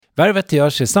Värvet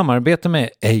görs i samarbete med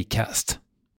Acast.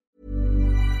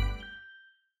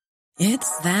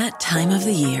 It's that time of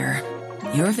the year.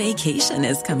 Your vacation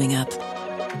is coming up.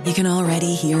 You can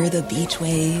already hear the beach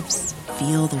waves,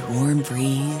 feel the warm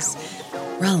breeze,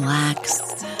 relax,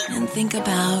 and think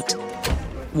about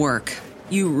work.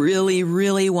 You really,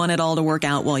 really want it all to work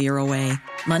out while you're away.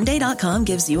 Monday.com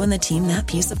gives you and the team that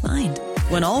peace of mind.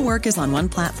 When all work is on one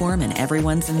platform and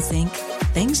everyone's in sync,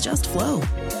 things just flow.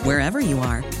 Wherever you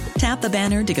are, tap the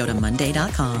banner to go to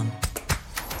Monday.com.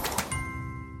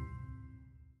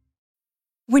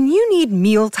 When you need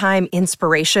mealtime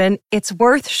inspiration, it's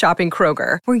worth shopping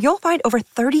Kroger, where you'll find over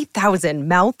 30,000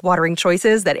 mouth-watering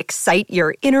choices that excite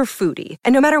your inner foodie.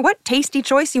 And no matter what tasty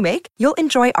choice you make, you'll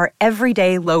enjoy our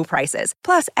everyday low prices,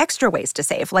 plus extra ways to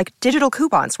save, like digital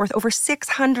coupons worth over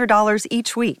 $600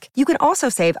 each week. You can also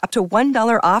save up to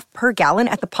 $1 off per gallon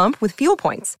at the pump with fuel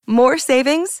points. More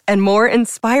savings and more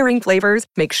inspiring flavors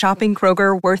make shopping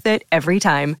Kroger worth it every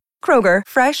time. Kroger,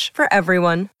 fresh for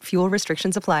everyone. Fuel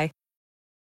restrictions apply.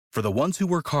 For the ones who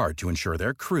work hard to ensure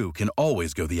their crew can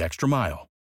always go the extra mile,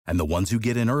 and the ones who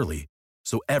get in early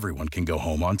so everyone can go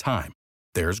home on time,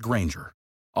 there's Grainger,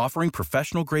 offering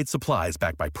professional-grade supplies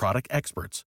backed by product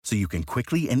experts so you can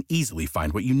quickly and easily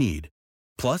find what you need.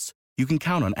 Plus, you can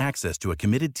count on access to a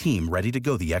committed team ready to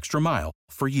go the extra mile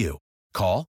for you.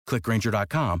 Call, click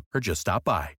Grainger.com, or just stop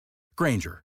by.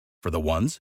 Grainger, for the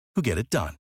ones who get it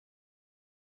done.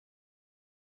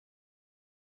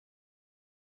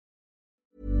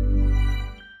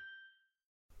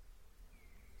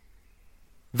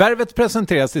 Värvet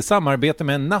presenteras i samarbete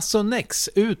med Nasonex,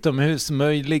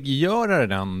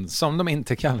 utomhusmöjliggöraren, som de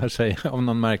inte kallar sig av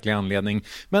någon märklig anledning.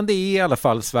 Men det är i alla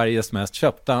fall Sveriges mest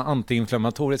köpta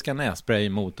antiinflammatoriska nässpray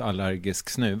mot allergisk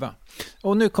snuva.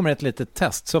 Och nu kommer ett litet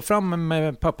test, så fram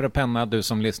med papper och penna du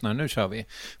som lyssnar, nu kör vi.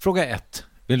 Fråga 1.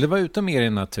 Vill du vara ute mer i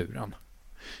naturen?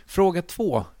 Fråga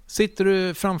 2. Sitter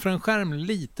du framför en skärm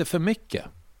lite för mycket?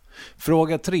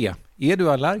 Fråga 3. Är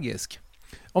du allergisk?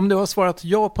 Om du har svarat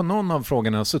ja på någon av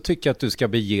frågorna så tycker jag att du ska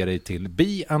bege dig till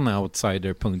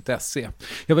beanoutsider.se.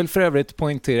 Jag vill för övrigt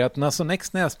poängtera att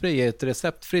Nasonex nässpray är ett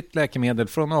receptfritt läkemedel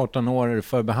från 18 år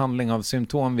för behandling av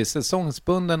symptom vid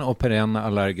säsongsbunden och perenn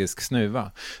allergisk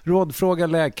snuva. Rådfråga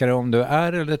läkare om du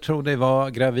är eller tror dig vara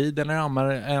gravid eller ammar,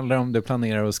 eller om du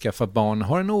planerar att skaffa barn,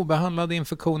 har en obehandlad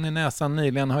infektion i näsan,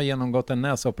 nyligen har genomgått en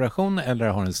näsoperation eller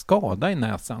har en skada i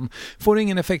näsan. Får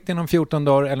ingen effekt inom 14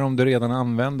 dagar eller om du redan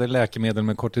använder läkemedel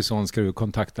med kortison ska du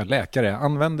kontakta läkare.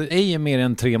 Använd ej mer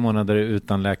än 3 månader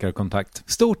utan läkarkontakt.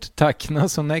 Stort tack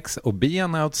Nasonex och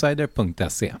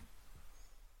beanoutsider.se.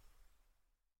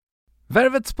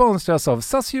 Värvet sponsras av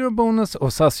SAS Eurobonus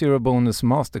och SAS Eurobonus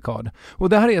Mastercard. Och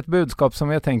det här är ett budskap som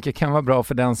jag tänker kan vara bra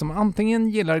för den som antingen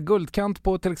gillar guldkant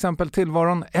på till exempel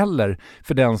tillvaron eller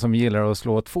för den som gillar att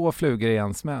slå 2 flugor i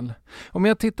en smäll. Om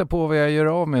jag tittar på vad jag gör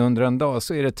av med under en dag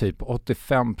så är det typ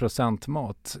 85%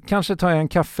 mat. Kanske tar jag en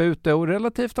kaffe ute och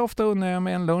relativt ofta unnar jag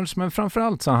mig en lunch, men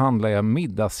framförallt så handlar jag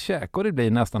middagskäk och det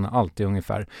blir nästan alltid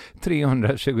ungefär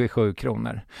 327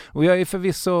 kronor. Och jag är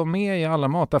förvisso med i alla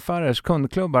mataffärers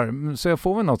kundklubbar så jag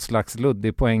får väl något slags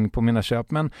luddig poäng på mina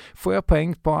köp, men får jag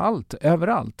poäng på allt,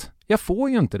 överallt? Jag får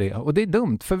ju inte det och det är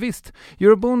dumt, för visst,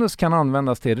 Eurobonus kan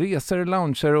användas till resor,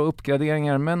 lounger och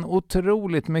uppgraderingar, men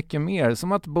otroligt mycket mer,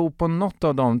 som att bo på något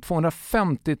av de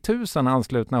 250 000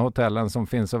 anslutna hotellen som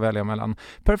finns att välja mellan.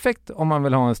 Perfekt om man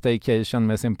vill ha en staycation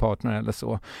med sin partner eller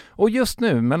så. Och just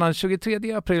nu, mellan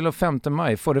 23 april och 5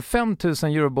 maj, får du 5 000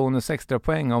 Eurobonus extra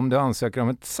poäng om du ansöker om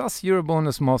ett SAS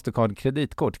Eurobonus Mastercard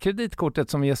kreditkort. Kreditkortet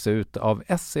som ges ut av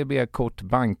SEB Kort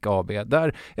Bank AB,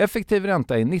 där effektiv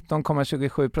ränta är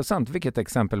 19,27%. Vilket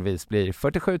exempelvis blir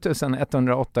 47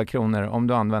 108 kronor om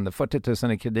du använder 40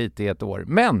 000 i kredit i ett år.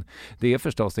 Men det är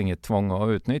förstås inget tvång att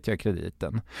utnyttja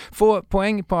krediten. Få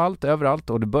poäng på allt, överallt,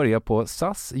 och du börjar på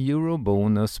SAS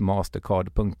Eurobonus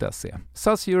Mastercard.se.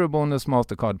 SAS Eurobonus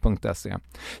Mastercard.se.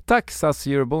 Tack SAS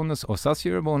Eurobonus och SAS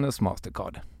Eurobonus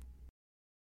Mastercard.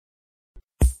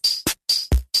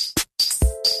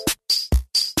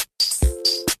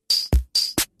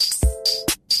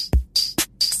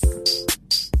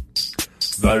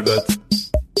 Värvet,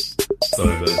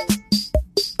 värvet,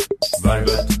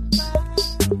 värvet,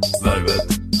 värvet,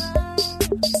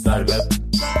 värvet,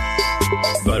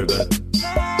 värvet,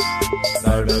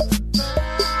 värvet,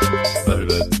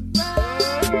 värvet.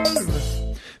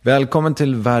 Välkommen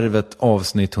till Värvet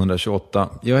avsnitt 128.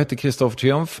 Jag heter Kristoffer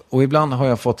Triumf och ibland har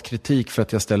jag fått kritik för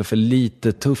att jag ställer för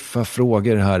lite tuffa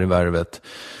frågor här i Värvet.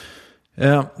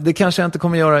 Det kanske jag inte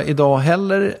kommer göra idag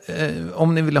heller.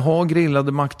 Om ni vill ha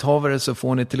grillade makthavare så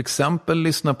får ni till exempel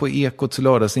lyssna på Ekots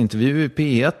lördagsintervju i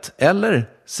P1 eller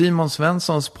Simon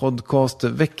Svenssons podcast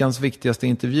Veckans viktigaste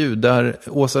intervju, där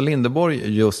Åsa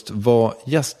Linderborg just var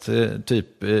gäst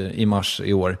typ i mars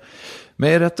i år. Men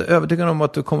jag är rätt övertygad om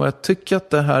att du kommer att tycka att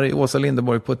det här är Åsa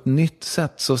Linderborg på ett nytt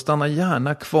sätt, så stanna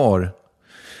gärna kvar.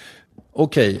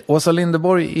 Okej, Åsa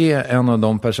Linderborg är en av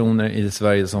de personer i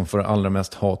Sverige som får allra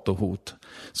mest hat och hot.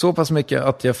 Så pass mycket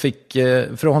att jag fick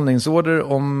förhållningsorder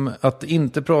om att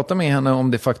inte prata med henne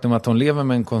om det faktum att hon lever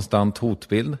med en konstant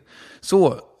hotbild.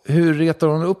 Så hur retar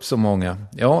hon upp så många?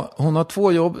 Ja, hon har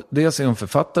 2 jobb. Dels är hon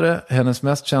författare. Hennes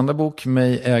mest kända bok,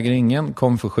 Mig äger ingen,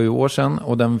 kom för 7 år sedan.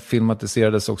 Och den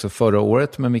filmatiserades också förra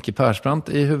året med Micke Persbrandt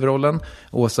i huvudrollen.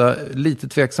 Åsa, lite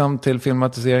tveksam till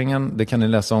filmatiseringen. Det kan ni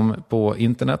läsa om på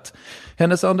internet.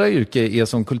 Hennes andra yrke är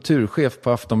som kulturchef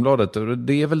på Aftonbladet. Och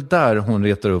det är väl där hon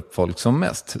retar upp folk som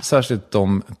mest. Särskilt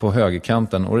de på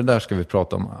högerkanten. Och det där ska vi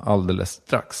prata om alldeles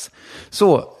strax.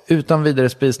 Så, utan vidare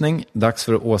spisning, dags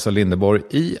för Åsa Linderborg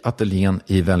i ateljén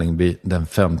i Vällingby den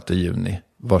 5 juni.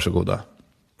 Varsågoda.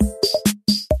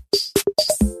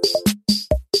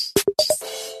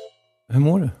 Hur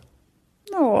mår du?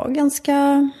 Ja,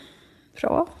 ganska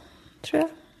bra, tror jag.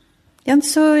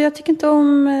 Jag tycker inte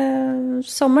om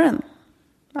sommaren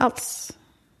alls.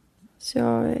 Så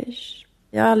jag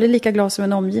är aldrig lika glad som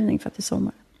en omgivning för att det är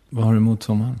sommar. Vad har du emot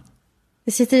sommaren?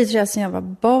 Det sitter i det sedan jag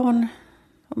var barn.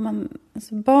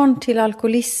 Barn till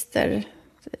alkoholister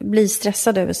blir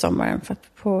stressade över sommaren. För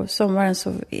att på sommaren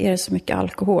så är det så mycket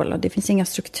alkohol. Och det finns inga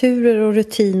strukturer och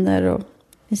rutiner. Och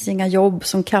det finns inga jobb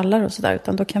som kallar och sådär.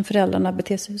 Utan då kan föräldrarna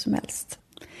bete sig hur som helst.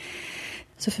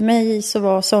 Så för mig så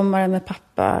var sommaren med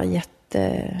pappa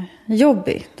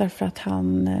jättejobbig. Därför att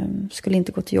han skulle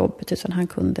inte gå till jobbet utan han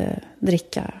kunde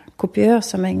dricka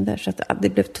kopiösa mängder. Så att det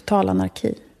blev total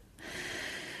anarki.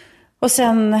 Och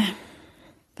sen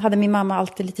hade min mamma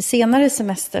alltid lite senare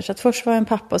semester. Så att först var jag en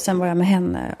pappa och sen var jag med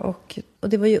henne. Och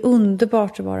det var ju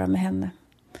underbart att vara med henne.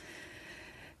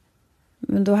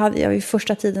 Men då hade jag ju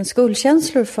första tiden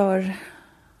skuldkänslor för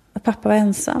att pappa var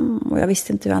ensam. Och jag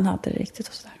visste inte hur han hade det riktigt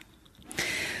och sådär.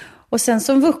 Och sen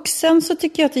som vuxen så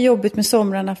tycker jag att det är jobbigt med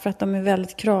somrarna för att de är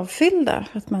väldigt kravfyllda.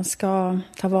 Att man ska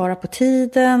ta vara på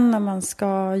tiden och man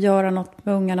ska göra något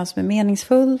med ungarna som är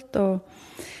meningsfullt. Och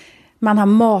man har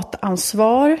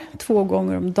matansvar 2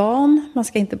 gånger om dagen. Man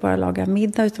ska inte bara laga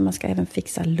middag utan man ska även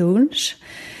fixa lunch.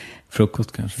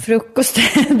 Frukost kanske? Frukost, det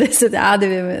är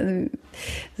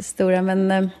det stora. Men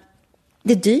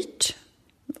det är dyrt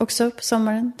också på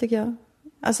sommaren tycker jag.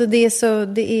 Alltså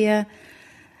det är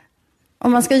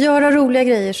om man ska göra roliga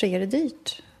grejer så är det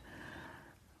dyrt.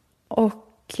 Och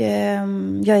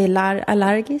jag är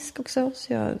allergisk också.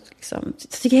 Så jag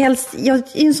tycker helst, jag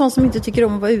är en sån som inte tycker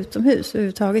om att vara utomhus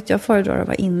överhuvudtaget. Jag föredrar att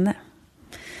vara inne.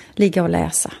 Ligga och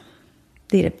läsa.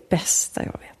 Det är det bästa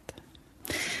jag vet.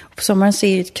 Och på sommaren så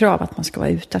är det ett krav att man ska vara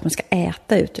ute. Att man ska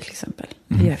äta ute till exempel.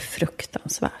 Det är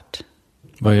fruktansvärt.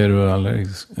 Vad är du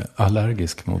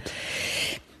allergisk mot?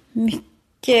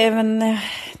 Mycket, men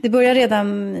det börjar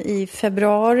redan i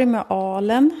februari med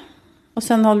alen. Och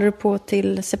sen håller det på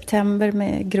till september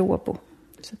med gråbo.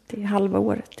 Så det är halva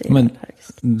året. Men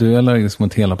allergisk. Du är allergisk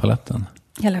mot hela paletten?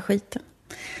 Hela skiten.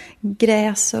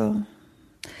 Gräs och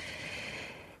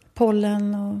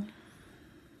pollen och...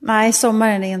 Nej,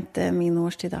 sommaren är inte min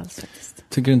årstid alls faktiskt.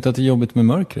 Tycker du inte att det är jobbigt med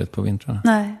mörkret på vintrarna?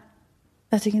 Nej,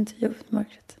 jag tycker inte det är jobbigt med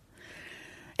mörkret.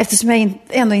 Eftersom jag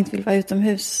ändå inte vill vara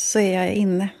utomhus så är jag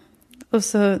inne. Och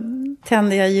så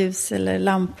tänder jag ljus eller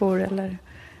lampor eller...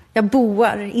 Jag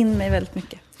boar in mig väldigt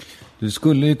mycket. Du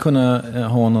skulle ju kunna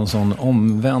ha någon sån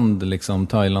omvänd liksom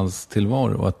Thailands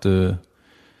tillvaro. Att du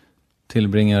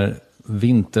tillbringar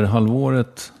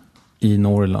vinterhalvåret i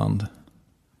Norrland.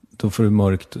 Då får du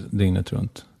mörkt dygnet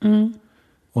runt. Mm.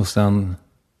 Och sen,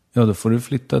 ja då får du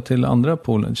flytta till andra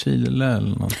Polen, Chile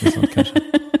eller något sånt kanske.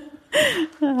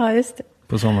 Ja, just det.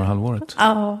 På sommarhalvåret.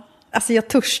 Ja, alltså jag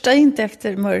törstar inte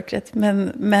efter mörkret.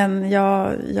 Men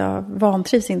jag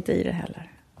vantrivs inte i det heller.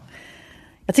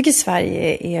 Jag tycker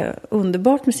Sverige är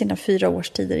underbart med sina 4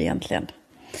 årstider egentligen.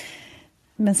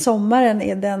 Men sommaren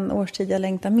är den årstid jag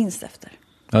längtar minst efter.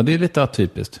 Ja, det är lite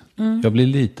atypiskt. Mm. Jag blir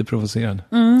lite provocerad.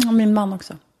 Och min man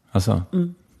också. Alltså?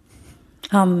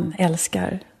 Han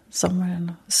älskar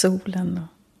sommaren och solen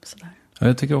och sådär. Ja,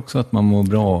 jag tycker också att man mår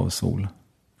bra av sol.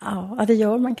 Ja, det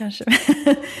gör man kanske.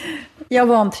 Jag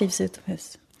vantrivs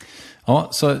utomhus. Ja,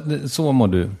 så mår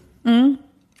du.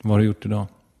 Vad har du gjort idag?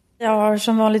 Jag har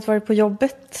som vanligt varit på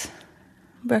jobbet.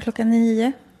 Börjar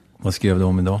 9:00. Vad skrev du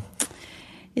om idag?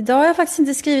 Idag har jag faktiskt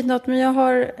inte skrivit något. Men jag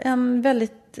har en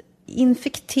väldigt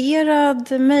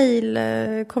infekterad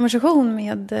mejlkonversation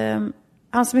med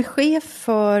han som är chef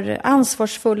för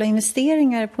ansvarsfulla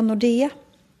investeringar på Nordea.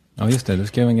 Ja, just det. Du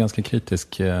skrev en ganska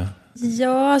kritisk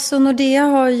Ja, alltså Nordea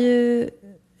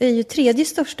är ju tredje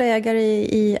största ägare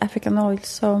i African Oil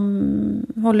som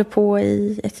håller på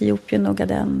i Etiopien och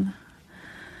Ogaden.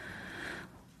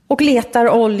 Och letar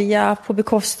olja på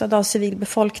bekostnad av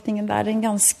civilbefolkningen där. Det är en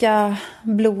ganska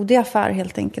blodig affär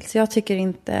helt enkelt. Så jag tycker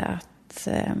inte att...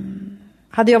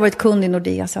 hade jag varit kund i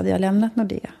Nordea så hade jag lämnat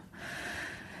Nordea.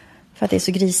 För att det är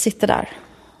så grisigt det där.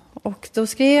 Och då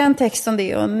skrev jag en text om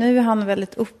det och nu är han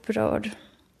väldigt upprörd.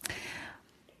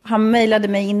 Han mejlade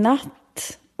mig i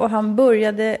natt och han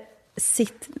började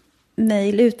sitt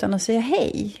mejl utan att säga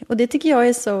hej. Och det tycker jag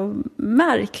är så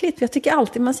märkligt. Jag tycker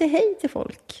alltid man säger hej till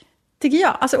folk. Tycker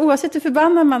jag. Alltså oavsett hur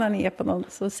förbannad man är på någon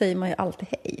så säger man ju alltid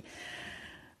hej.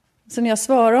 Så när jag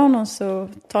svarar honom så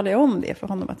talar jag om det för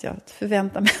honom att jag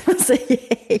förväntar mig att man säger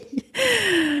hej.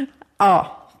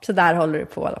 Ja, så där håller det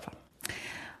på i alla fall.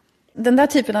 Den där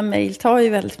typen av mejl tar ju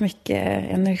väldigt mycket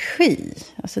energi.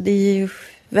 Alltså det är ju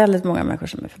väldigt många människor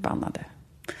som är förbannade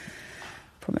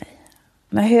på mig.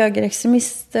 När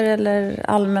högerextremister eller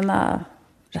allmänna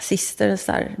rasister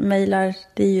så här mejlar,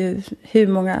 det är ju hur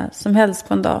många som helst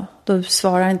på en dag. Då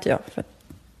svarar inte jag för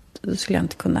då skulle jag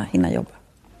inte kunna hinna jobba.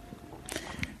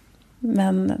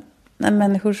 Men när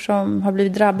människor som har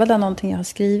blivit drabbade av någonting jag har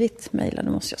skrivit mejlar,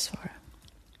 då måste jag svara.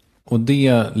 Och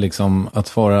det liksom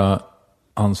att vara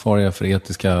ansvariga för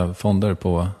etiska fonder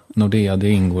på Nordea, det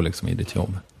ingår liksom i ditt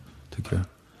jobb, tycker du?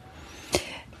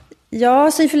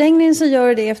 Ja, så i förlängningen så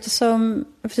gör det eftersom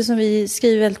vi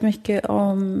skriver väldigt mycket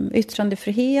om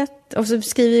yttrandefrihet. Och så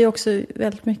skriver vi också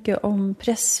väldigt mycket om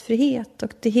pressfrihet.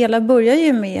 Och det hela börjar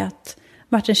ju med att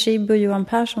Martin Schibbye och Johan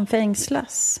Persson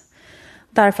fängslas.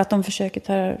 Därför att de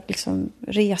försöker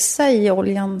resa i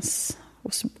oljans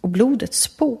och blodets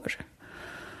spår.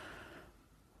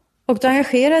 Och då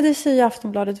engagerade sig i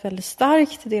Aftonbladet väldigt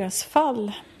starkt i deras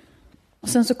fall. Och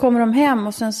sen så kommer de hem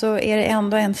och sen så är det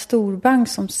ändå en storbank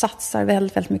som satsar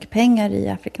väldigt, väldigt mycket pengar i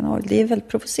African Oil. Det är väldigt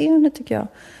provocerande tycker jag.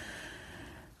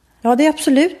 Ja, det är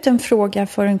absolut en fråga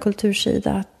för en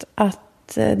kultursida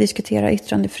att diskutera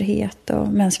yttrandefrihet och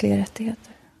mänskliga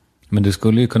rättigheter. Men du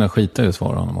skulle ju kunna skita i att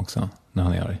svara honom också när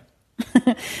han är arg.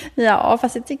 Ja,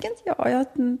 fast det tycker inte jag.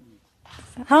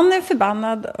 Han är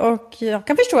förbannad och jag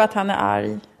kan förstå att han är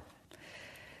arg.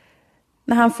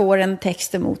 När han får en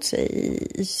text emot sig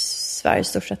i Sveriges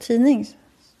största tidning.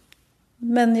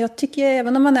 Men jag tycker,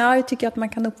 även om man är arg, tycker jag att man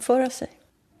kan uppföra sig.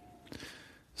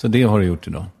 Så det har du gjort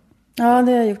idag? Ja,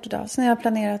 det har jag gjort idag. Sen har jag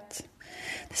planerat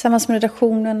tillsammans med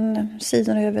redaktionen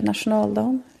sidorna över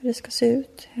nationaldagen. Hur det ska se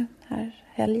ut här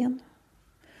helgen.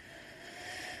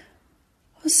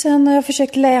 Och sen har jag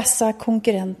försökt läsa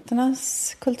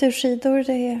konkurrenternas kultursidor.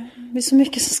 Det är så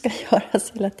mycket som ska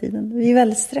göras hela tiden. Vi är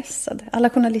väldigt stressade. Alla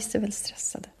journalister är väldigt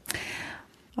stressade.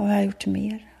 Och jag har gjort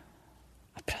mer.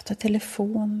 Jag pratar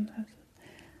telefon.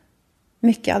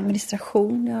 Mycket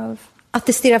administration. Jag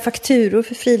attesterar fakturor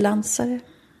för frilansare.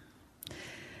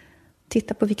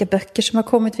 Titta på vilka böcker som har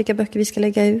kommit. Vilka böcker vi ska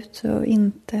lägga ut och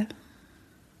inte.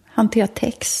 Hantera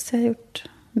text. Jag har gjort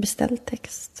beställd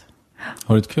text.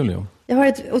 Har du ett kul jobb? Jag har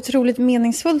ett otroligt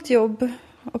meningsfullt jobb.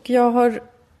 Och jag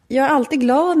är alltid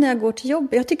glad när jag går till jobb.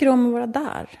 Jag tycker om att vara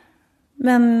där.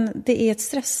 Men det är ett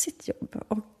stressigt jobb.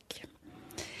 Och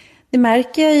det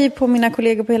märker jag ju på mina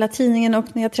kollegor på hela tidningen. Och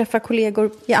när jag träffar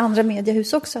kollegor i andra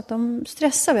mediehus också. Att de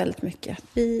stressar väldigt mycket.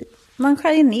 Man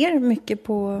skär ner mycket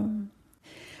på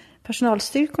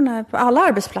personalstyrkorna. På alla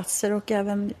arbetsplatser. Och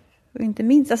även, och inte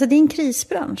minst. Alltså det är en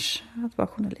krisbransch att vara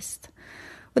journalist.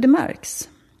 Och det märks.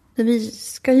 Vi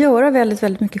ska göra väldigt,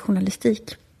 väldigt mycket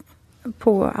journalistik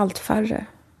på allt färre.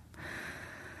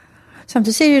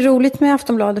 Samtidigt är det roligt med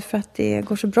Aftonbladet för att det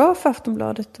går så bra för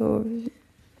Aftonbladet. Och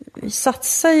vi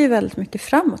satsar ju väldigt mycket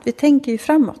framåt. Vi tänker ju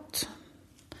framåt.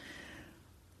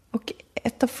 Och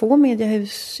ett av få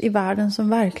mediehus i världen som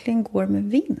verkligen går med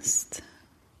vinst.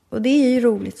 Och det är ju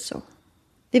roligt så.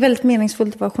 Det är väldigt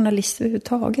meningsfullt att vara journalist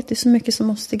överhuvudtaget. Det är så mycket som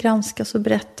måste granskas och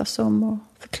berättas om och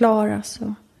förklaras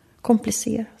och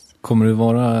kompliceras. Kommer du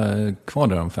vara kvar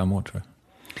där om 5 år, tror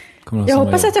du? Jag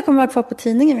hoppas att jag kommer vara kvar på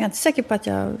tidningen, men jag är inte säker på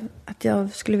att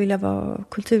jag skulle vilja vara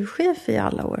kulturchef i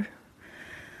alla år.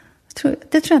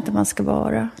 Det tror jag inte man ska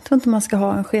vara. Jag tror inte man ska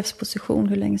ha en chefsposition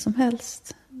hur länge som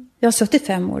helst. Jag har suttit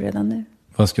 5 år redan nu.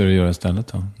 Vad ska du göra istället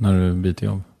då, när du byter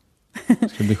jobb? Ska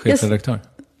du bli chefredaktör?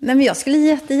 Nej, men jag skulle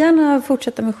jättegärna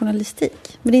fortsätta med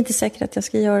journalistik. Men det är inte säkert att jag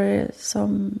ska göra det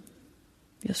som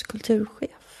just kulturchef.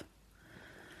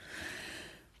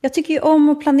 Jag tycker ju om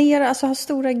att planera, alltså ha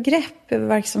stora grepp över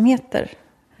verksamheter.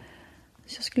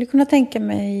 Så jag skulle kunna tänka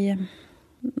mig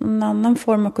någon annan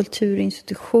form av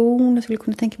kulturinstitution. Jag skulle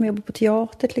kunna tänka mig jobba på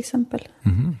teater till exempel.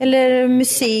 Eller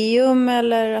museum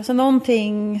eller alltså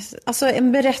någonting. Alltså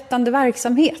en berättande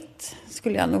verksamhet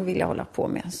skulle jag nog vilja hålla på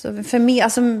med. Så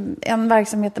alltså en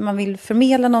verksamhet där man vill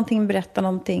förmedla någonting, berätta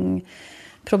någonting,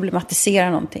 problematisera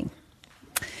någonting.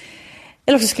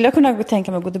 Eller också skulle jag kunna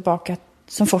tänka mig att gå tillbaka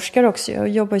som forskare också. Jag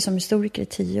jobbade ju som historiker i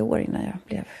 10 år innan jag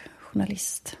blev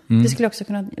journalist. Det skulle jag också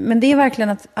kunna. Men det är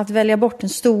verkligen att välja bort den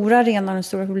stora arenan, den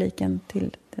stora publiken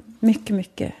till den mycket,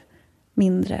 mycket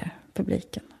mindre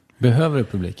publiken. Behöver du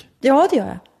publik? Ja, det gör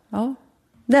jag. Ja,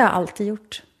 det har jag alltid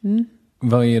gjort.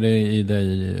 Vad är det i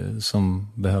dig som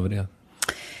behöver det?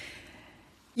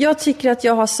 Jag tycker att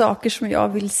jag har saker som jag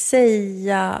vill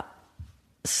säga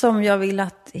som jag vill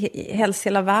att helst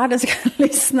hela världen ska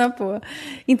lyssna på.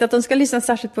 Inte att de ska lyssna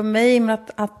särskilt på mig, men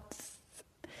att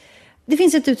det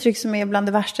finns ett uttryck som är bland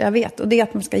det värsta jag vet. Och det är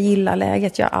att man ska gilla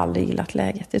läget. Jag har aldrig gillat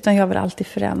läget, utan jag vill alltid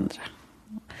förändra.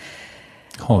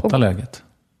 Hata läget?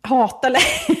 Hata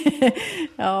läget,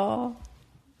 ja.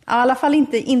 I alla fall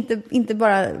inte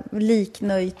bara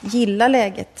liknöjt gilla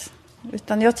läget.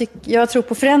 Utan jag tror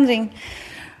på förändring.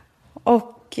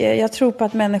 Och jag tror på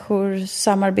att människor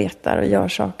samarbetar och gör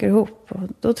saker ihop. Och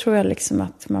då tror jag liksom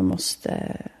att man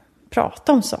måste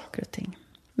prata om saker och ting.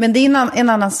 Men det är en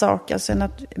annan sak alltså, än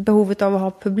att behovet av att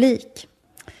ha publik.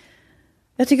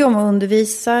 Jag tycker om att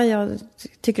undervisa. Jag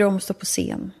tycker om att stå på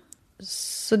scen.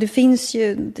 Så det finns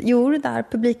ju, det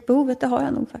där publikbehovet, det har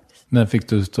jag nog faktiskt. När fick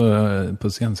du stå på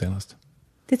scen senast?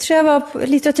 Det tror jag var på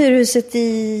Litteraturhuset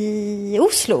i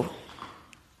Oslo.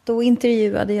 Då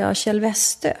intervjuade jag Kjell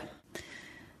Westö.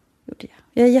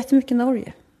 Jag är jättemycket i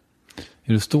Norge.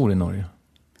 Är du stor i Norge?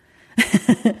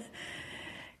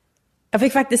 Jag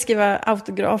fick faktiskt skriva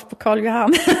autograf på Karl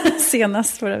Johan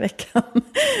senast förra veckan.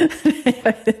 Jag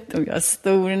vet inte om jag är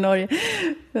stor i Norge.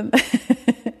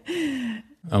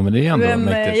 Ja, men det är ändå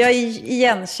mäktigt. Jag är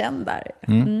igenkänd där.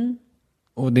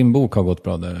 Och din bok har gått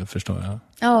bra där, förstår jag.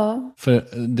 Ja. För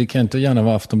det kan inte gärna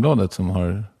vara Aftonbladet som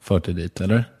har fört dig dit,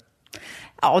 eller?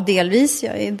 Ja, delvis.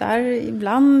 Jag är där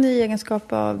ibland i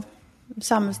egenskap av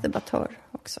samhällsdebattör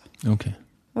också. Okej.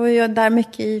 Och jag är där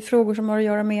mycket i frågor som har att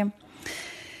göra med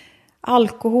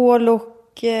alkohol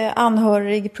och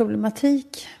anhörig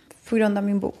problematik på grund av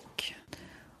min bok.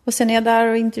 Och sen är jag där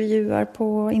och intervjuar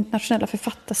på internationella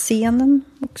författarscenen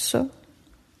också.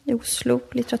 I Oslo,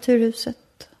 på Litteraturhuset.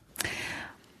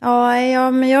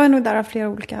 Ja, men jag är nog där av flera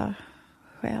olika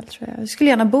skäl, tror jag. Jag skulle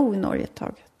gärna bo i Norge ett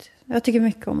tag. Jag tycker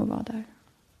mycket om att vara där.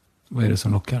 Vad är det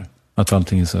som lockar? Att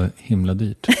allting är så himla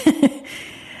dyrt?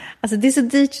 Alltså det är så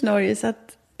dyrt i Norge så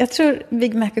att jag tror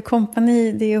Big Mac &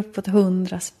 Company, det är uppåt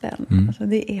 100 spänn. Alltså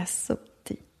det är så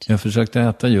dyrt. Jag försökte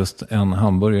äta just en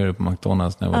hamburgare på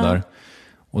McDonald's när jag var där.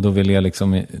 Och då ville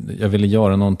jag ville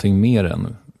göra någonting mer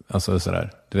än, alltså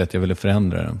sådär, du vet, jag ville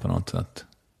förändra den på något sätt.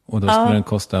 Och då skulle den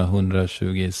kosta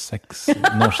 126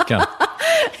 norska.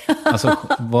 Alltså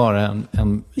bara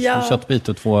en köttbit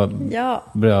och 2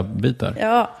 brödbitar.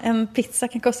 Ja, en pizza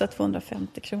kan kosta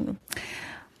 250 kronor.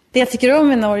 Det jag tycker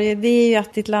om i Norge, det är ju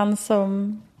att det är ett land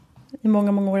som i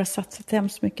många, många år har satsat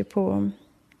hemskt mycket på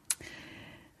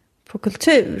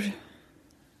kultur.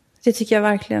 Det tycker jag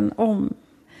verkligen om.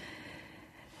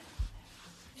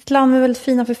 Ett land med väldigt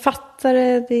fina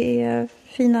författare, det är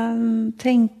fina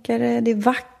tänkare, det är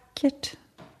vackert.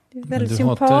 Det är väldigt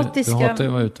sympatiska. Du hatar ju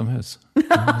att vara utomhus. Nu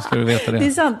ska du veta det. Det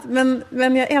är sant,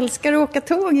 men jag älskar att åka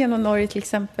tåg genom Norge till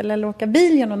exempel, eller åka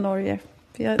bil genom Norge.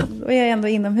 Och jag är ändå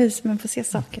inomhus, men får se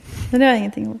saker. Men det har jag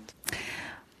ingenting emot.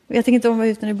 Och jag tänker inte om att vara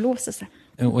ute när det blåser sig.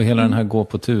 Och hela den här gå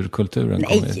på tur-kulturen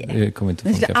kommer inte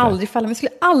funka för. Jag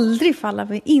skulle aldrig falla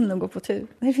mig in och gå på tur.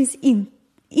 Det finns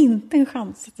inte en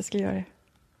chans att jag skulle göra det.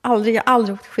 Aldrig, jag har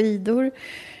aldrig åkt skidor.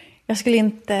 Jag skulle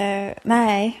inte,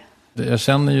 nej. Jag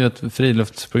känner ju ett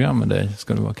friluftsprogram med dig,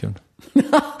 ska det vara kul.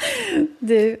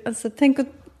 Du, alltså tänk att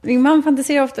min man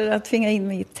fantiserar ofta att tvinga in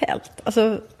mig i ett tält.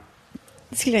 Alltså,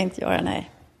 det skulle jag inte göra,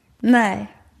 nej.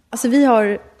 Alltså vi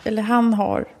har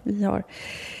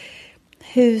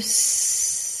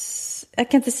hus,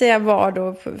 jag kan inte säga var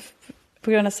då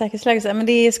på grund av säkerhetsläget, men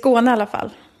det är Skåne i alla fall.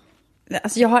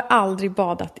 Alltså jag har aldrig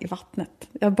badat i vattnet.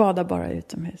 Jag badar bara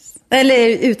utomhus. Eller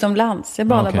utomlands. Jag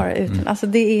badar bara utomlands. Alltså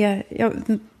det är,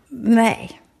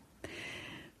 nej.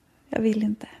 Jag vill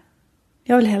inte.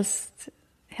 Jag vill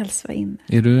helst vara inne.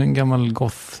 Är du en gammal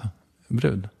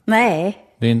goth-brud? Nej.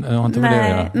 Har inte med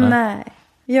det att göra? Nej.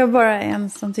 Jag är bara en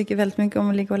som tycker väldigt mycket om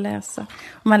att ligga och läsa.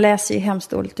 Och man läser ju hemskt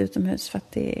dåligt utomhus för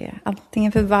att det är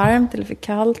antingen för varmt eller för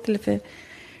kallt eller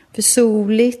för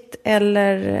soligt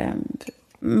eller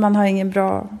man har ingen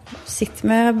bra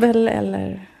sittmöbel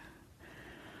eller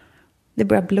det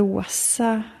börjar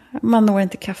blåsa Man når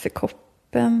inte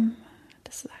kaffekoppen.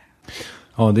 Det sådär.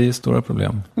 Ja, det är stora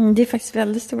problem. Det är faktiskt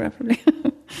väldigt stora problem.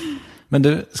 Men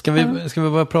du, ska vi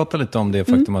börja prata lite om det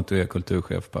faktum att du är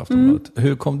kulturchef på Aftonbladet.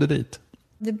 Hur kom du dit?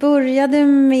 Det började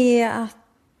med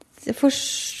att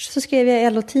först så skrev jag i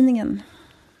LO-tidningen.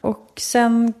 Och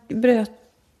sen bröt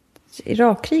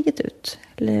Irakkriget ut.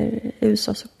 Eller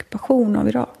USAs ockupation av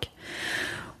Irak.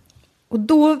 Och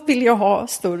då ville jag ha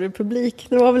större publik.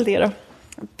 Det var väl det då.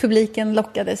 Publiken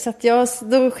lockade. Så att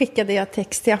då skickade jag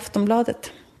text till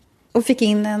Aftonbladet. Och fick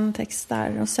in en text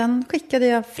där. Och sen skickade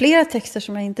jag flera texter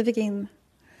som jag inte fick in.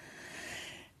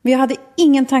 Men jag hade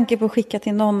ingen tanke på att skicka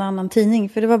till någon annan tidning.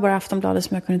 För det var bara Aftonbladet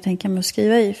som jag kunde tänka mig att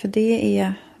skriva i. För det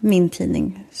är min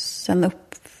tidning sen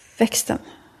uppväxten.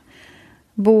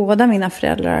 Båda mina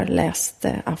föräldrar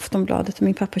läste Aftonbladet. Och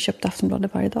min pappa köpte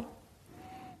Aftonbladet varje dag.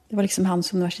 Det var liksom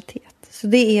hans universitet. Så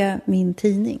det är min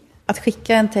tidning. Att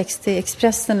skicka en text till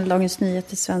Expressen eller Dagens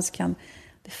Nyheter, Svenskan.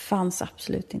 Det fanns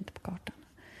absolut inte på kartan.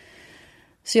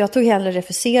 Så jag tog hellre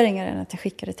refuseringar än att jag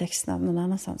skickade texterna någon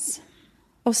annanstans.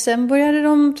 Och sen började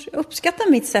de uppskatta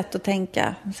mitt sätt att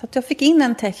tänka. Så att jag fick in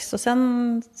en text och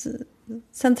sen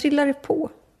trillade det på.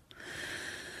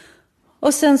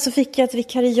 Och sen så fick jag ett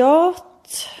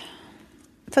vikariat.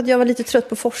 För att jag var lite trött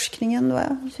på forskningen då.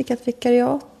 Jag fick ett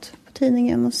vikariat på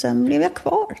tidningen och sen blev jag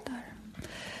kvar där.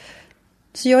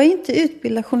 Så jag är inte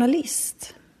utbildad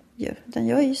journalist. Utan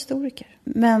jag är historiker.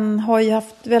 Men har ju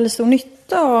haft väldigt stor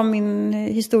nytta av min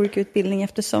historikerutbildning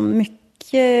eftersom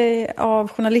mycket av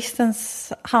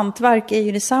journalistens hantverk är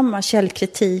ju detsamma.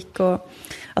 Källkritik och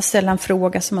att ställa en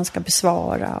fråga som man ska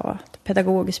besvara och att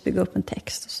pedagogiskt bygga upp en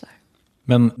text och så där.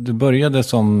 Men du började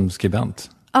som skribent.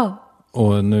 Ja.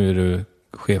 Och nu är du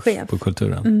chef på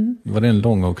Kulturen. Var det en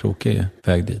lång och krokig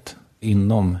väg dit?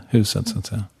 Inom huset så att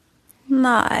säga?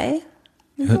 Nej.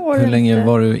 Hur länge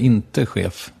var du inte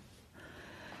chef?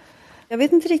 Jag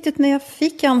vet inte riktigt när jag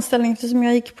fick anställning eftersom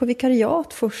jag gick på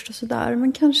vikariat först och sådär.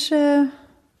 Men kanske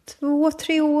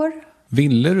 2-3 år.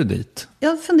 Ville du dit?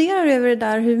 Jag funderar över det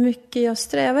där hur mycket jag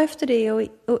strävar efter det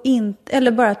och inte,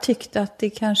 eller bara tyckte att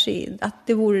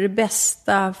det vore det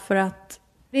bästa för att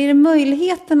är det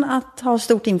möjligheten att ha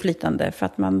stort inflytande för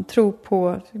att man tror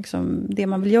på liksom, det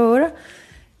man vill göra?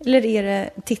 Eller är det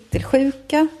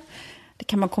titelsjuka? Det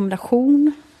kan vara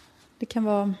kombination. Det kan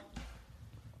vara...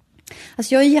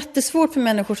 Alltså jag är jättesvårt för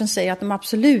människor som säger att de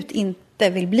absolut inte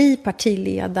vill bli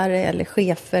partiledare eller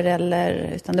chefer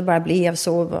utan det bara blev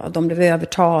så. De blev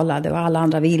övertalade och alla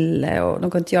andra ville och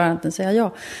de kunde inte göra annat än säga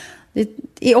ja. Det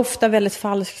är ofta väldigt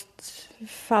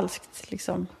falskt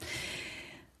liksom.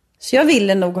 Så jag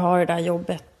ville nog ha det där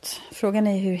jobbet. Frågan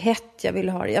är hur hett jag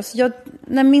ville ha det. Alltså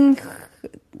när min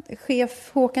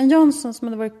chef Håkan Jönsson som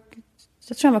hade varit...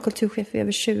 Jag tror han var kulturchef i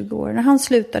över 20 år. När han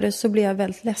slutade så blev jag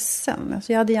väldigt ledsen.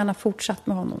 Alltså jag hade gärna fortsatt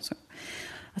med honom.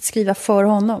 Att skriva för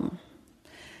honom.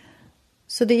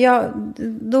 Så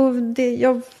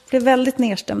jag blev väldigt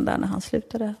nedstämd där när han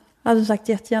slutade. Jag hade sagt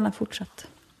jättegärna fortsatt.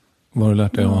 Vad har du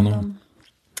lärt dig av honom?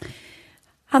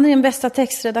 Han är den bästa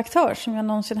textredaktör som jag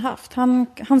någonsin haft.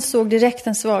 Han såg direkt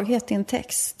en svaghet i en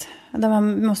text. Där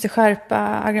man måste skärpa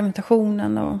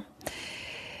argumentationen och...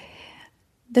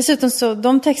 Dessutom så,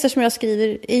 de texter som jag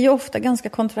skriver är ju ofta ganska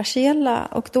kontroversiella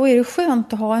och då är det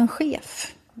skönt att ha en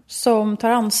chef som tar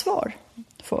ansvar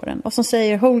för den och som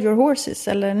säger hold your horses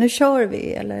eller nu kör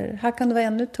vi eller här kan det vara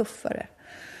ännu tuffare.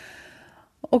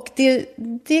 Och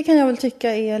det kan jag väl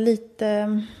tycka är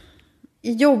lite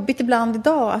jobbigt ibland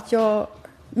idag att jag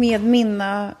med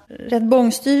mina rätt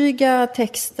bångstyriga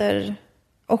texter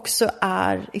också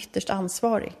är ytterst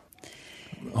ansvarig.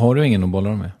 Har du ingen att bolla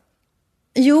med?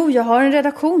 Jo, jag har en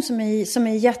redaktion som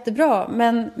är jättebra.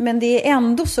 Men det är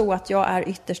ändå så att jag är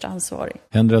ytterst ansvarig.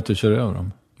 Händer det att du kör över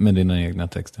dem med dina egna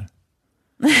texter?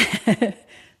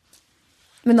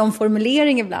 Med någon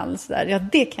formulering ibland. Så där, ja,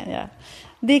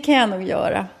 det kan jag nog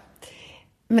göra.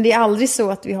 Men det är aldrig så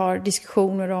att vi har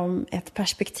diskussioner om ett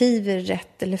perspektiv är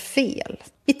rätt eller fel.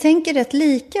 Vi tänker rätt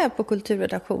lika på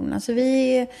kulturredaktionen. Alltså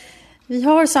vi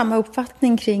har samma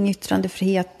uppfattning kring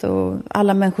yttrandefrihet och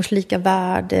alla människors lika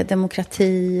värde,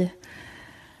 demokrati.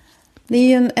 Det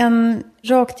är ju en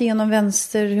rakt igenom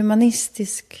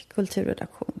vänsterhumanistisk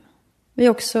kulturredaktion. Vi är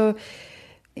också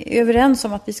överens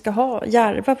om att vi ska ha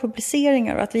djärva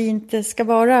publiceringar och att vi inte ska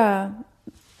vara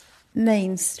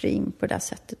mainstream på det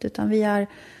sättet. Utan vi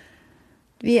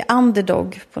är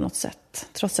underdog på något sätt,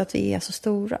 trots att vi är så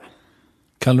stora.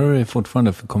 Kallar du dig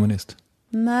fortfarande för kommunist?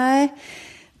 Nej,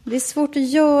 det är svårt att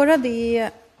göra det.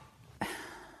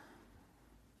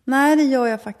 Nej, det gör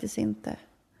jag faktiskt inte.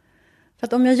 För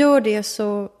att om jag gör det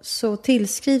så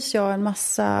tillskrivs jag en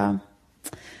massa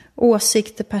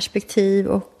åsikter, perspektiv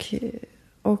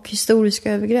och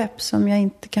historiska övergrepp som jag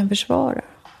inte kan försvara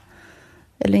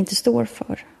eller inte står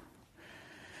för.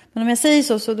 Men om jag säger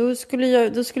så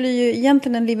då skulle ju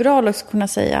egentligen en liberal också kunna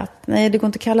säga att nej, det går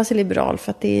inte att kalla sig liberal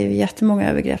för att det är jättemånga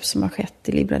övergrepp som har skett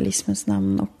i liberalismens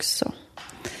namn också.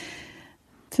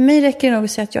 För mig räcker det nog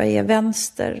att säga att jag är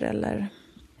vänster eller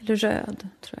röd,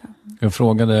 tror jag. Jag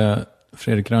frågade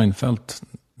Fredrik Reinfeldt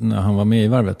när han var med i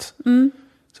Varvet.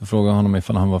 Så frågade jag honom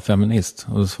ifall han var feminist.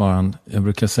 Och då svarade han, jag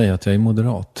brukar säga att jag är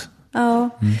moderat. Ja,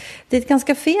 det är ett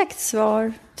ganska fegt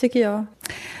svar, tycker jag.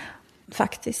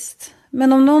 Faktiskt.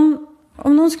 Men om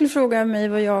någon skulle fråga mig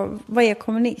vad är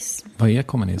kommunism? Vad är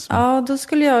kommunism? Ja, då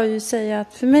skulle jag ju säga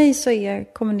att för mig så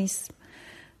är kommunism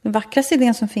den vackraste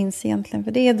idén som finns egentligen.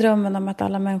 För det är drömmen om att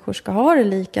alla människor ska ha det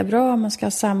lika bra. Man ska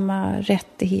ha samma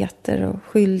rättigheter och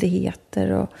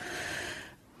skyldigheter. Och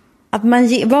att man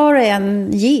var och en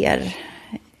ger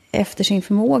efter sin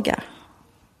förmåga.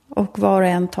 Och var och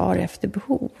en tar efter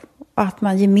behov. Och att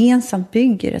man gemensamt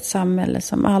bygger ett samhälle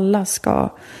som alla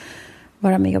ska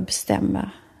vara med och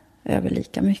bestämma över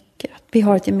lika mycket. Att vi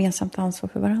har ett gemensamt ansvar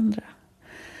för varandra.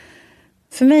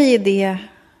 För mig är det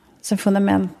som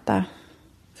fundamenta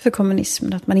för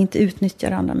kommunismen. Att man inte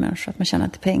utnyttjar andra människor. Att man tjänar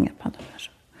inte pengar på andra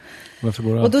människor. Varför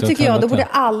går det och då tycker jag, då borde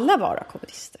alla vara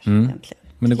kommunister egentligen.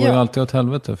 Men det går ju alltid åt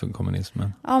helvete för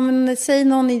kommunismen. Ja, men säg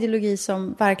någon ideologi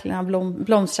som verkligen har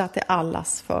blomstrat till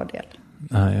allas fördel.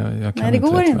 Nej, jag kan Nej, det inte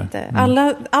går rätt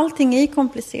inte. Allting är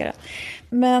komplicerat.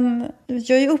 Men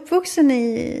jag är ju uppvuxen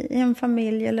i en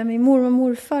familj, eller min mormor och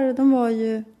morfar, de var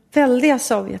ju väldiga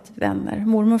Sovjetvänner.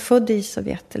 Mormor född i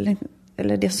Sovjet,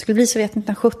 eller det som skulle bli Sovjet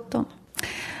 1917.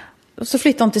 Och så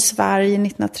flyttade hon till Sverige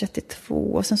 1932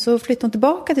 och sen så flyttade hon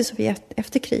tillbaka till Sovjet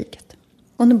efter kriget.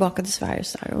 Och tillbaka till Sverige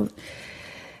så här. Och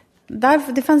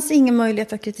det fanns ingen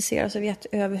möjlighet att kritisera Sovjet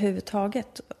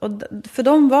överhuvudtaget. Och för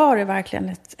dem var det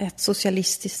verkligen ett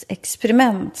socialistiskt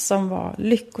experiment som var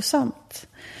lyckosamt.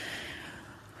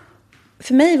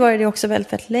 För mig var det också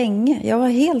väldigt, väldigt länge. Jag var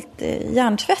helt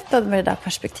hjärntvättad med det där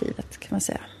perspektivet, kan man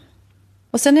säga.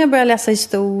 Och sen när jag började läsa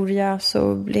historia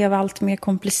så blev allt mer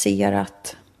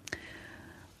komplicerat.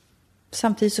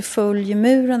 Samtidigt så föll ju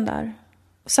muren där.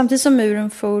 Och samtidigt som muren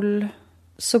föll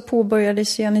så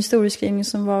påbörjades en historieskrivning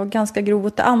som var ganska grov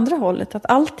åt det andra hållet. Att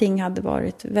allting hade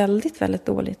varit väldigt, väldigt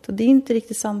dåligt. Och det är inte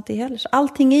riktigt sant det heller. Så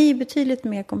allting är ju betydligt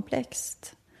mer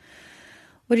komplext.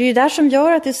 Och det är ju där som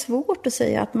gör att det är svårt att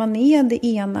säga att man är det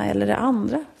ena eller det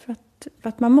andra. För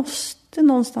att man måste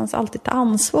någonstans alltid ta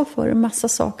ansvar för en massa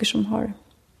saker som har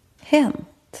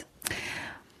hänt.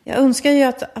 Jag önskar ju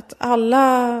att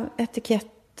alla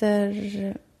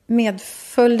etiketter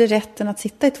medföljde rätten att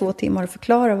sitta i 2 timmar och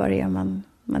förklara vad det är man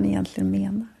egentligen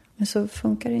menar. Men så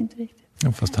funkar det inte riktigt.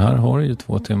 Ja, fast här har du ju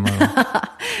 2 timmar.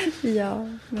 Ja.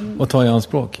 Och ta i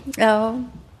anspråk. Ja.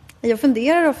 Jag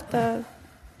funderar ofta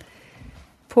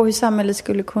på hur samhället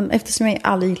skulle kunna, eftersom jag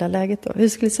aldrig gillar läget då, hur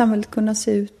skulle samhället kunna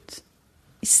se ut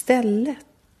istället?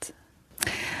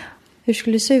 Hur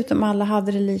skulle det se ut om alla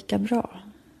hade det lika bra?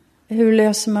 Hur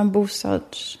löser man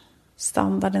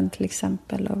bostadsstandarden till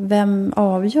exempel? Och vem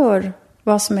avgör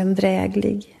vad som är en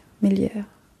dräglig miljö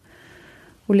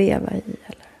att leva i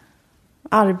eller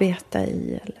arbeta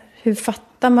i? Eller hur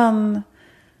fattar man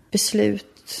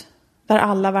beslut där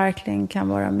alla verkligen kan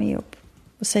vara med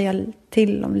och säga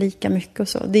till om lika mycket och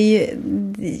så?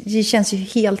 Det känns ju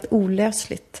helt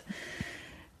olösligt.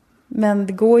 Men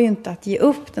det går ju inte att ge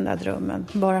upp den där drömmen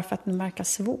bara för att den verkar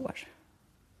svår.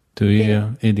 Du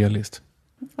är idealist.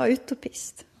 Ja,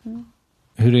 utopist. Mm.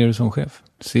 Hur är du som chef?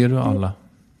 Ser du alla?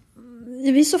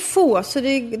 Vi är så få så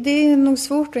det är nog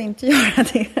svårt att inte göra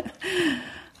det.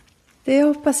 Det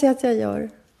hoppas jag att jag gör.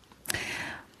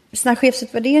 I såna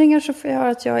chefsutvärderingar så får jag höra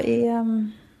att jag är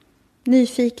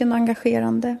nyfiken och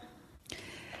engagerande.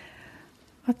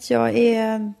 Att jag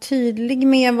är tydlig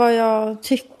med vad jag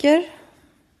tycker.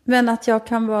 Men att jag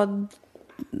kan vara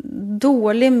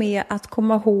dålig med att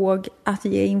komma ihåg att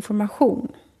ge information.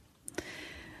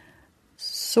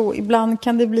 Så ibland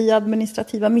kan det bli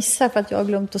administrativa missar för att jag har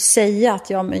glömt att säga att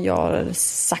jag har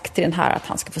sagt till den här att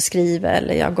han ska få skriva.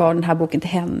 Eller jag gav den här boken till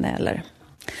henne. Eller.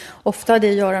 Ofta har det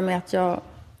att göra med att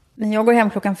när jag går hem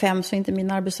 5:00 så är inte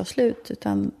min arbetsdag slut.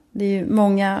 Utan det är ju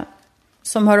många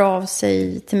som hör av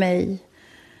sig till mig,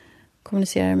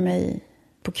 kommunicerar med mig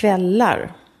på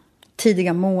kvällar,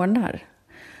 tidiga morgnar.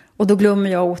 Och då glömmer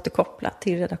jag att återkoppla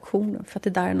till redaktionen för att det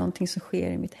där är någonting som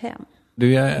sker i mitt hem.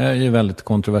 Du är ju väldigt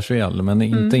kontroversiell, men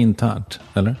inte internt,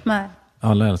 eller? Nej.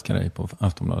 Alla älskar dig på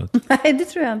Aftonbladet. Nej, det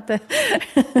tror jag inte.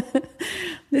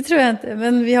 Det tror jag inte.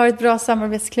 Men vi har ett bra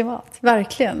samarbetsklimat.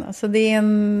 Verkligen. Alltså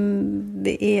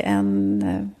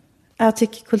Jag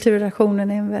tycker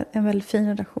kulturredaktionen är en väldigt fin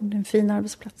redaktion. En fin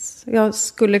arbetsplats. Jag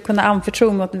skulle kunna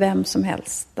anförtro mig åt vem som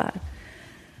helst där.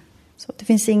 Så det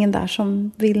finns ingen där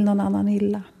som vill någon annan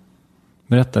illa.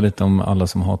 Berätta lite om alla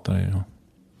som hatar dig då.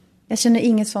 Jag känner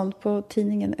inget sånt på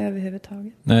tidningen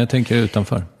överhuvudtaget. Nej, jag tänker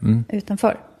utanför.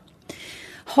 Utanför.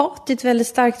 Hat är ett väldigt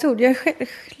starkt ord. Jag är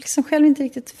liksom själv inte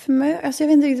riktigt alltså jag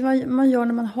vet inte riktigt vad man gör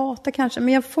när man hatar kanske.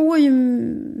 Men jag får ju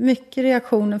mycket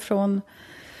reaktioner från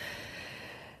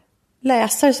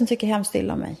läsare som tycker hemskt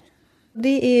illa om mig.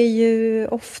 Det är ju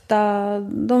ofta,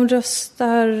 de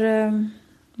röstar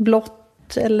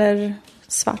blått eller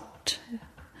svart.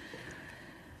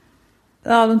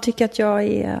 Ja, de tycker att jag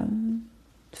är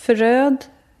för röd.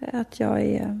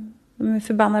 De är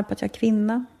förbannade på att jag är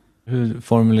kvinna. Hur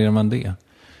formulerar man det?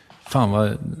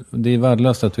 Fan, det är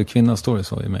värdelöst att du är kvinna, står det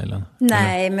så i mejlen.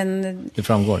 Nej, men... Det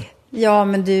framgår. Ja,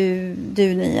 men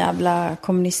du ni jävla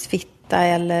kommunistfitta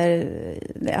eller...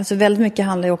 Alltså väldigt mycket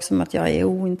handlar ju också om att jag är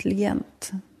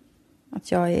ointelligent.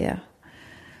 Att jag är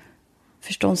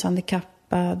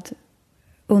förståndshandikappad,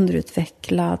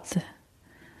 underutvecklad,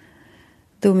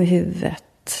 dum i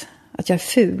huvudet. Att jag är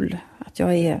ful.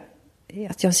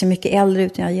 Att jag ser mycket äldre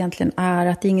ut än jag egentligen är.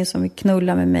 Att det är ingen som vill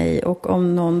knulla med mig. Och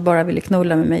om någon bara ville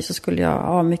knulla med mig så skulle jag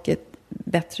ha mycket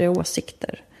bättre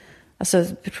åsikter. Alltså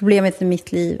problemet i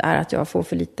mitt liv är att jag får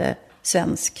för lite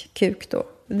svensk kuk då.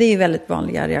 Det är ju väldigt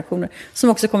vanliga reaktioner. Som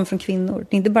också kommer från kvinnor.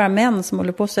 Det är inte bara män som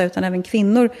håller på så, utan även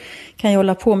kvinnor kan ju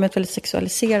hålla på med ett väldigt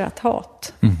sexualiserat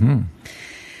hat. Mm-hmm.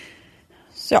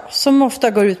 Så, ja, som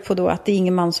ofta går ut på då att det är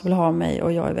ingen man som vill ha mig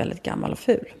och jag är väldigt gammal och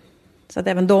ful. Så att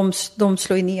även de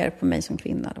slår ner på mig som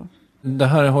kvinna då. Det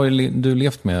här har ju du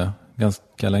levt med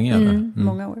ganska länge, eller?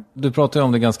 Många år. Du pratar ju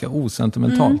om det ganska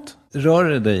osentimentalt. Rör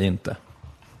det dig inte?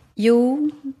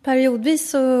 Jo,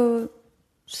 periodvis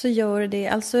så gör det.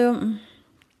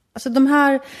 Alltså de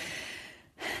här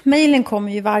mejlen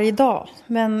kommer ju varje dag.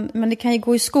 Men det kan ju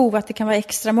gå i skov att det kan vara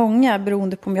extra många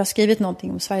beroende på om jag har skrivit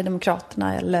någonting om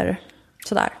Sverigedemokraterna eller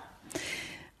sådär.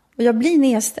 Och jag blir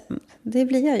nedstämd. Det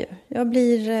blir jag ju. Jag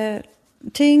blir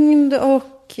tyngd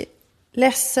och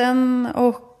ledsen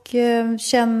och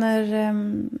känner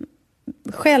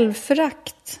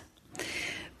självförakt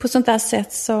på sånt där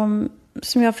sätt som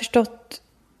jag har förstått.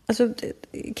 Alltså,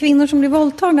 kvinnor som blir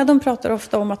våldtagna, de pratar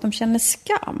ofta om att de känner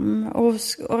skam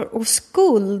och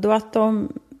skuld och att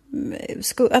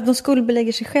de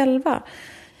skuldbelägger sig själva.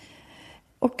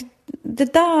 Och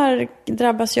det där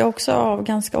drabbas jag också av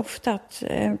ganska ofta. Att,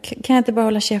 kan jag inte bara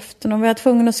hålla käften? Och var jag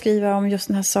tvungen att skriva om just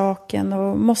den här saken?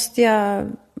 Och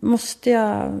måste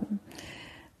jag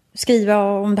skriva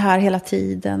om det här hela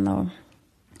tiden? Och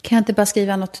kan jag inte bara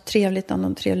skriva något trevligt om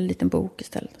någon trevlig liten bok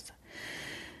istället?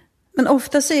 Men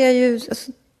ofta så är jag ju...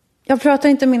 Alltså, jag pratar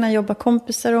inte med mina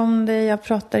jobbarkompisar om det. Jag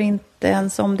pratar inte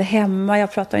ens om det hemma.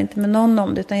 Jag pratar inte med någon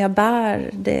om det. Utan jag bär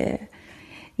det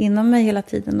inom mig hela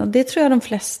tiden. Och det tror jag de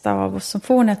flesta av oss som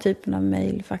får den här typen av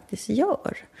mejl faktiskt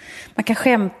gör. Man kan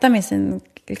skämta med sin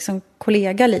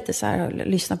kollega lite så här.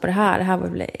 Lyssna på det här var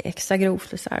väl extra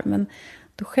grovt. Så här. Men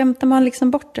då skämtar man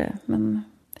bort det. Men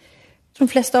de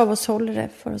flesta av oss håller det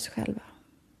för oss själva.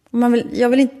 Jag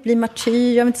vill inte bli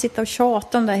martyr. Jag vill inte sitta och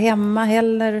tjata om det hemma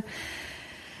heller.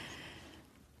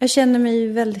 Jag känner mig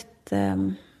väldigt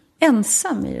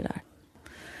ensam i det där.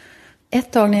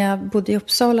 Ett tag när jag bodde i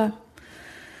Uppsala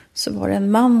så var det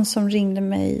en man som ringde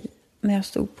mig när jag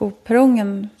stod på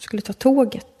perrongen och skulle ta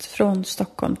tåget från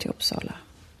Stockholm till Uppsala.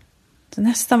 Så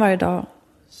nästan varje dag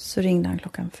så ringde han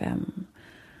 5:00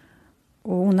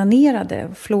 och onanerade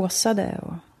och flåsade.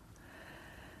 Och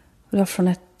det var från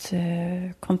ett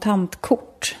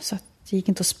kontantkort så att det gick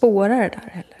inte att spåra det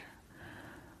där heller.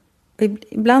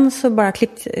 Ibland så bara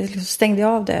stängde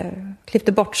jag av det,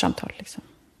 klippte bort samtal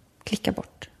klicka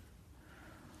bort.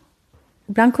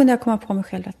 Ibland kunde jag komma på mig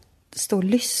själv att stå och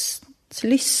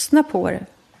lyssna på det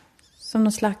som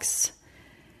någon slags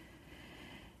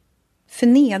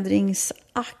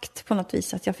förnedringsakt på något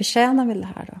vis, att jag förtjänar väl det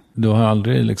här då. Du har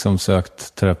aldrig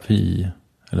sökt terapi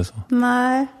eller så?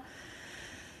 Nej.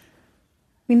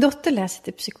 Min dotter läser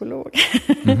till psykolog.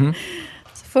 Mm-hmm.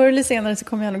 Så förr eller senare så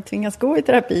kommer jag nog tvingas gå i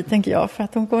terapi, tänker jag. För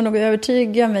att hon kommer nog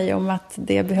övertyga mig om att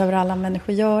det behöver alla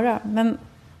människor göra. Men...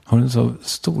 Har du en så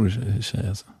stor tjej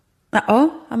alltså? Ja,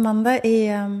 Amanda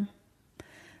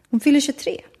hon fyller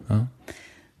 23. Ja.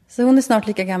 Så hon är snart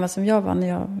lika gammal som jag var när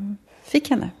jag fick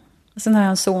henne. Och sen har jag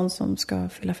en son som ska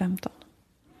fylla 15.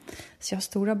 Så jag har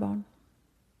stora barn.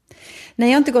 Nej,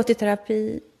 jag har inte gått i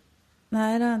terapi.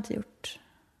 Nej, det har jag inte gjort.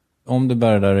 Om du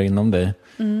bär där inom dig.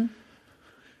 Mm.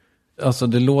 Alltså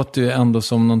det låter ju ändå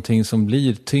som någonting som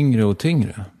blir tyngre och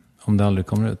tyngre. Om det aldrig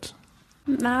kommer ut.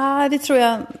 Nej,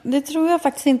 det tror jag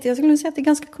faktiskt inte. Jag skulle säga att det är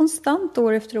ganska konstant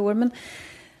år efter år. Men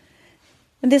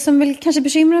det som väl kanske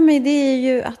bekymrar mig, det är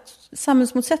ju att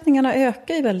samhällsmotsättningarna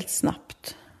ökar ju väldigt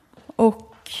snabbt.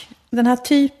 Och den här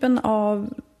typen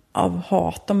av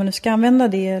hat, om man nu ska använda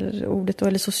det ordet då,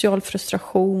 eller social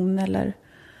frustration, eller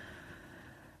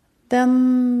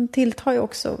den tilltar ju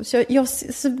också. Så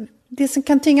det som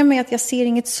kan tynga mig är att jag ser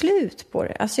inget slut på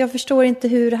det. Alltså jag förstår inte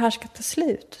hur det här ska ta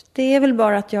slut. Det är väl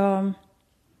bara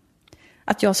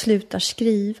att jag slutar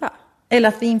skriva. Eller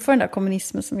att vi inför den där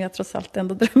kommunismen som jag trots allt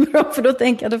ändå drömmer om. För då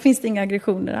tänker jag, då finns det inga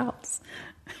aggressioner alls.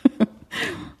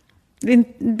 Det är en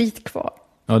bit kvar.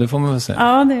 Ja, det får man väl säga.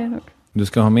 Ja, det är nog. Du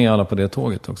ska ha med alla på det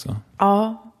tåget också.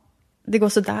 Ja, det går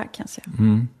så där kan jag säga.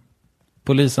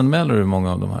 Polisanmäler du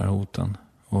många av de här hoten?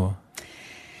 Och...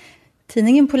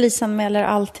 Tidningen polisanmäler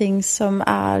allting som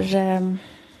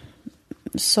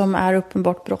är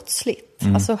uppenbart brottsligt.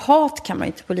 Alltså hat kan man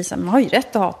inte polisanmäla. Man har ju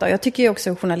rätt att hata. Jag tycker ju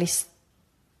också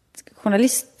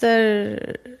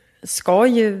journalister ska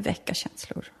ju väcka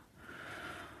känslor.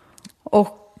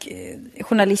 Och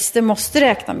journalister måste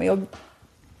räkna med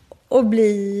att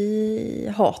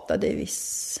bli hatade i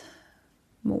viss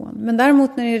mån. Men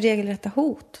däremot när det är regelrätta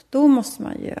hot, då måste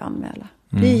man ju anmäla.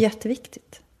 Det är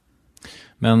jätteviktigt.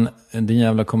 Men din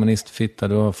jävla kommunistfitta,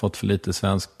 du har fått för lite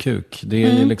svensk kuk. Det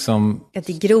är ju liksom... Ja,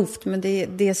 det är grovt, men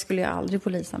det skulle jag aldrig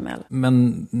polisanmäla.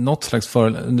 Men något slags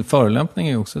förolämpning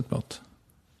är ju också ett brott.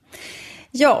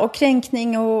 Ja, och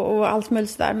kränkning och allt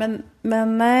möjligt sådär.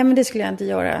 Men nej, men det skulle jag inte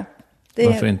göra.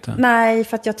 Varför inte? Nej,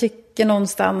 för att jag tycker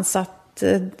någonstans att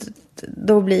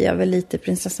då blir jag väl lite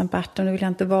prinsessan på ärten. Det vill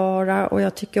jag inte vara. Och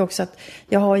jag tycker också att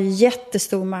jag har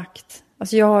jättestor makt.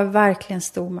 Alltså jag har verkligen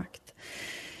stor makt.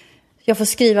 Jag får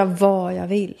skriva vad jag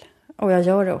vill. Och jag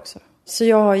gör det också. Så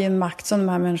jag har ju en makt som de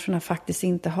här människorna faktiskt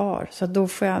inte har. Så då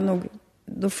får jag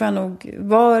nog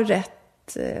vara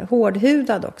rätt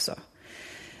hårdhudad också.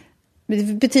 Men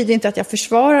det betyder inte att jag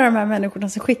försvarar de här människorna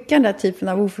som skickar den där typen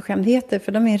av oförskämdheter.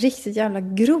 För de är riktigt jävla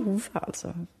grova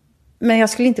alltså. Men jag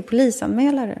skulle inte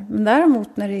polisanmäla det. Men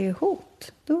däremot när det är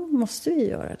hot, då måste vi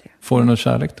göra det. Får du någon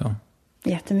kärlek då?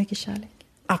 Jättemycket kärlek.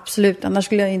 Absolut, annars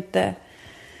skulle jag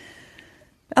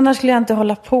inte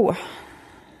hålla på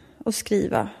och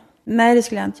skriva. Nej, det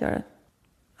skulle jag inte göra.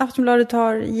 Aftonbladet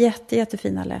har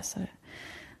jättefina läsare.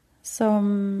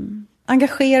 Som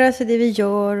engagerar sig i det vi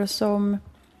gör och som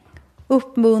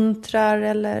uppmuntrar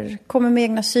eller kommer med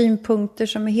egna synpunkter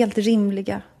som är helt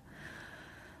rimliga.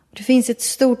 Det finns ett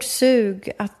stort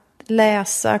sug att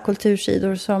läsa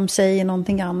kultursidor som säger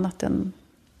någonting annat än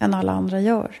alla andra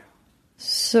gör.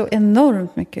 Så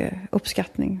enormt mycket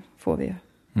uppskattning får vi ju.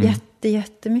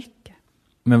 Jättemycket.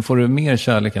 Men får du mer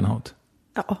kärlek än hat?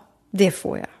 Ja, det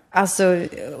får jag. Alltså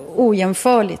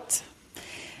ojämförligt.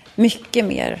 Mycket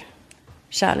mer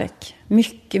kärlek.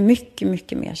 Mycket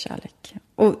mer kärlek.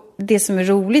 Och det som är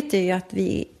roligt är ju att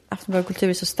vi Aftonbladet Kultur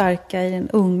är så starka i den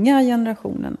unga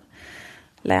generationen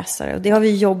läsare. Och det har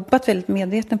vi jobbat väldigt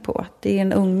medvetet på. Att det är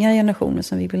den unga generationen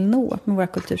som vi vill nå med våra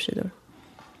kultursidor.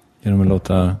 Genom att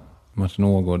låta Martin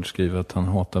Ågård skriva att han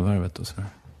hatar Värvet och sådär.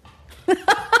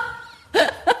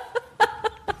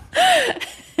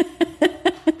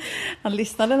 Han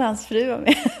lyssnade när hans fru var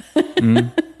med.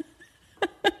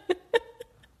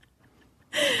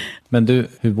 Men du,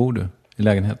 hur bor du? I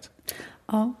lägenhet?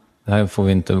 Ja. Det här får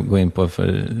vi inte gå in på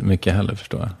för mycket heller,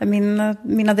 förstår jag.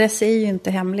 Min adress är ju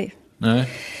inte hemlig. Nej,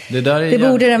 det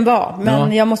borde den vara.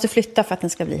 Men jag måste flytta för att den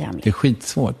ska bli hemlig. Det är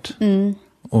skitsvårt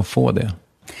att få det.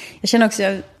 Jag känner också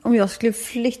att om jag skulle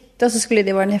flytta så skulle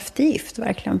det vara en eftergift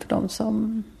verkligen för de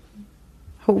som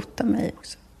hotar mig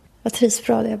också. Jag trivs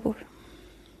bra där jag bor.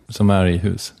 Som är i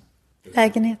hus?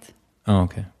 Lägenhet. Ja,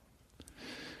 okej.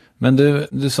 Men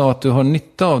du sa att du har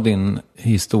nytta av din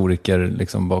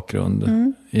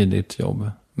bakgrund i ditt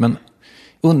jobb. Men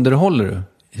underhåller du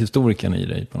historikern i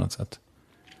dig på något sätt?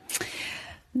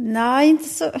 Nej, inte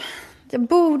så. Jag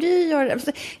borde ju göra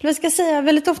det. Jag ska säga,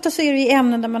 väldigt ofta så är det i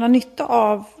ämnen där man har nytta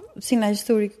av sina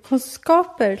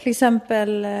historiekunskaper. Till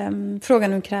exempel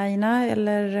frågan om Ukraina.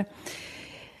 Eller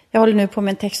jag håller nu på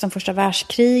med en text om första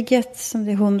världskriget som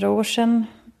det är 100 år sedan.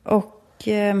 Och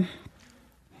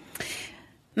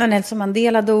när Nelson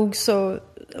Mandela dog så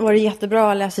var det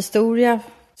jättebra att läsa historia.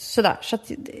 Sådär. Så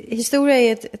att historia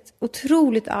är ett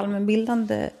otroligt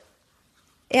allmänbildande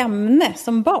ämne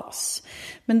som bas.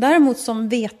 Men däremot som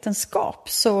vetenskap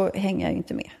så hänger jag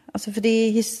inte med. Alltså för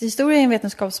historia är en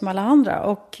vetenskap som alla andra.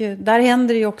 Och där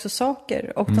händer det ju också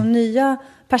saker. Och de nya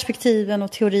perspektiven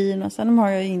och teorierna, de har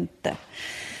jag ju inte.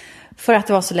 För att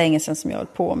det var så länge sedan som jag höll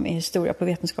på med historia på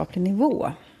vetenskaplig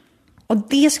nivå. Och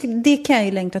det kan jag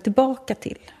ju längta tillbaka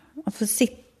till. Att få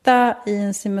sitta i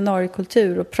en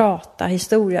seminariekultur och prata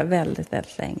historia väldigt,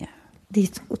 väldigt länge. Det är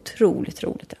ett otroligt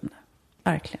roligt ämne.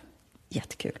 Verkligen.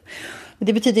 Jättekul. Men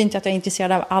det betyder inte att jag är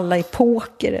intresserad av alla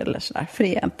epoker eller sådär, för det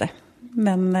är jag inte.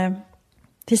 Men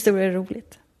historia är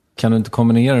roligt. Kan du inte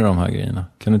kombinera de här grejerna?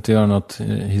 Kan du inte göra något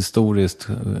historiskt,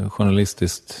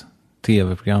 journalistiskt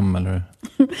tv-program eller?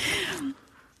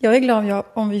 Jag är glad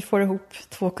om vi får ihop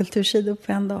 2 kultursidor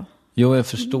på en dag. Jo, jag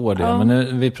förstår det. Ja.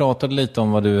 Men vi pratade lite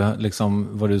om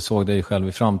vad du såg dig själv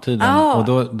i framtiden. Ja. Och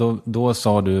då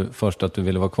sa du först att du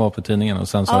ville vara kvar på tidningen. Och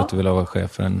sen sa du att du ville vara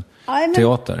chef för en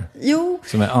teater. Jo.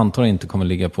 Som jag antar inte kommer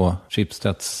ligga på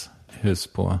Schibsteds hus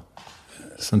på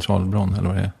Centralbron, eller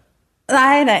vad det är.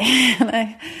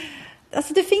 Nej.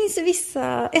 Alltså det finns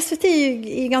vissa... SVT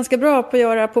är ganska bra på att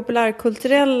göra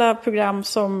populärkulturella program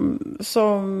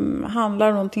som handlar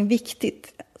om någonting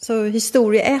viktigt. Så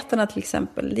Historieätarna till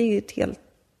exempel, det är ju ett helt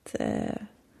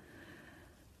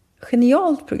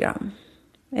genialt program.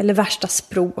 Eller Värsta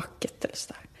språket eller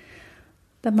så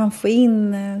där man får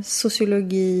in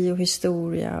sociologi och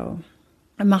historia och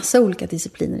en massa olika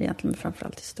discipliner egentligen, men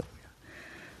framförallt historia.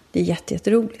 Det är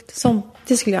jätteroligt.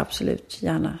 Det skulle jag absolut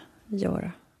gärna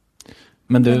göra.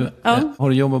 Men du, har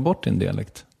du jobbat bort din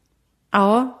dialekt?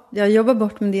 Ja, jag jobbade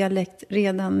bort min dialekt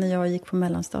redan när jag gick på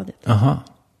mellanstadiet. Aha.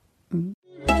 Mm.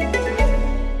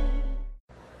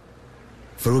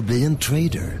 För att bli en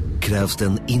trader krävs det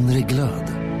en inre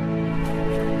glöd.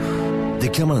 Det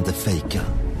kan man inte fejka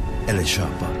eller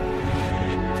köpa.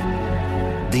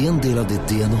 Det är en del av ditt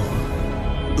DNA.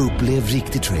 Upplev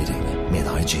riktig trading med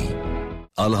IG.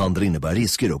 All handel innebär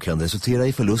risker och kan resultera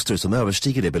i förluster som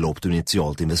överstiger det belopp du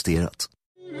initialt investerat.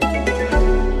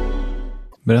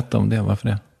 Berätta om det, varför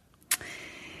det?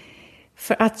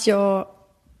 För att jag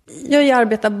är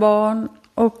arbetarbarn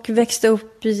och växte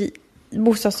upp i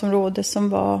bostadsområde som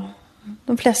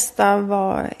de flesta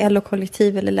var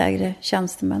LO-kollektiv eller lägre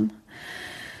tjänstemän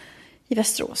i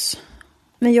Västerås.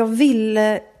 Men jag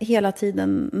ville hela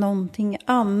tiden någonting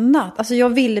annat. Alltså jag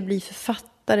ville bli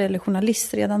författare eller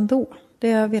journalist redan då.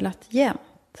 Det har jag velat jämt.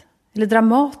 Eller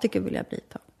dramatiker vill jag bli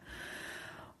tag.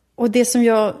 Och det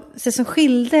som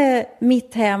skilde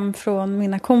mitt hem från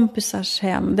mina kompisars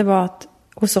hem, det var att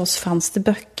hos oss fanns det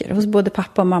böcker. Hos både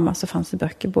pappa och mamma så fanns det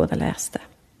böcker, båda läste.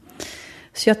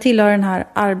 Så jag tillhör den här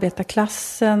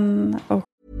arbetarklassen. Och...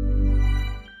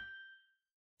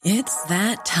 It's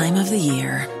that time of the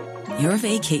year. Your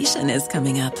vacation is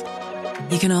coming up.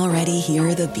 You can already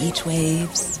hear the beach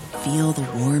waves, feel the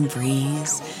warm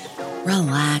breeze,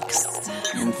 relax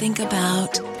and think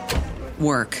about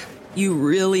work. You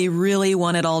really, really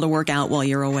want it all to work out while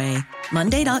you're away.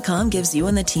 Monday.com gives you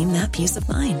and the team that peace of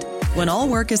mind. When all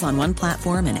work is on one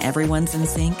platform and everyone's in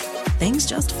sync, things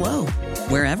just flow.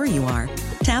 Wherever you are,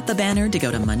 tap the banner to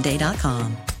go to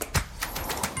Monday.com.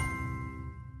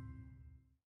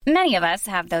 Many of us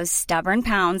have those stubborn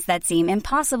pounds that seem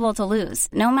impossible to lose,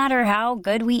 no matter how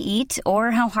good we eat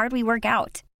or how hard we work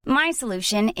out. My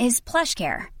solution is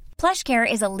PlushCare. PlushCare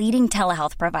is a leading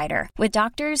telehealth provider with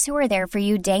doctors who are there for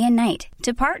you day and night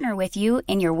to partner with you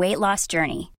in your weight loss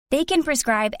journey. They can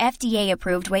prescribe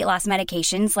FDA-approved weight loss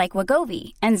medications like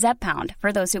Wegovy and Zepbound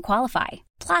for those who qualify.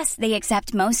 Plus, they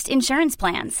accept most insurance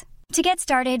plans. To get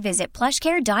started, visit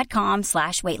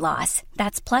plushcare.com/weightloss.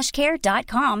 That's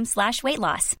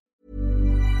plushcare.com/weightloss.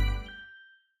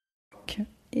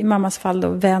 I mammas fall då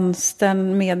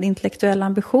vänstern med intellektuella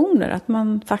ambitioner, att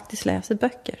man faktiskt läser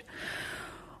böcker.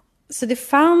 Så det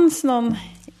fanns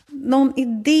någon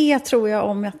idé, tror jag,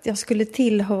 om att jag skulle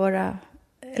tillhöra,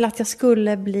 eller att jag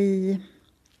skulle bli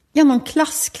någon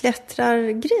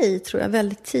klassklättrargrej, tror jag,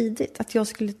 väldigt tidigt. Att jag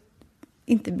skulle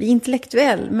inte bli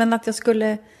intellektuell, men att jag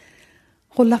skulle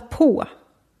hålla på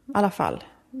i alla fall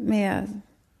med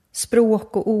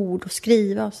språk och ord och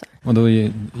skriva och så. Och då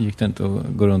gick det inte att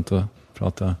gå runt och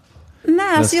prata?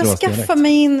 Nej, alltså jag skaffade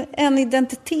mig en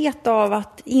identitet av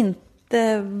att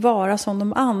inte vara som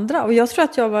de andra. Och jag tror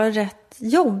att jag var rätt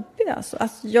jobbig.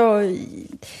 Alltså jag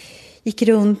gick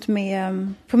runt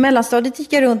på mellanstadiet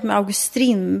gick jag runt med August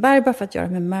Strindberg bara för att göra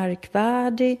mig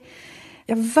märkvärdig.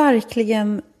 Jag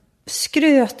verkligen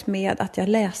skröt med att jag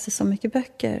läste så mycket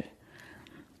böcker.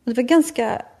 Och det var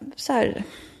ganska så här...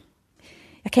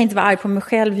 Jag kan inte vara arg på mig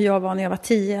själv hur jag var när jag var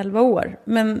 10-11 år.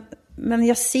 Men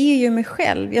jag ser ju mig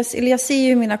själv. Jag ser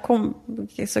ju mina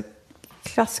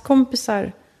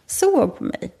klasskompisar såg på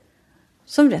mig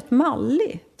som rätt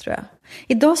mallig, tror jag.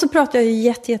 Idag så pratar jag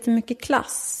ju jättemycket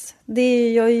klass.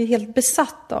 Jag är ju helt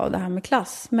besatt av det här med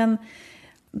klass. Men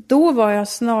då var jag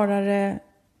snarare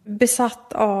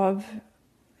besatt av...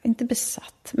 Inte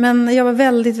besatt, men jag var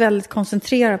väldigt, väldigt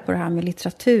koncentrerad på det här med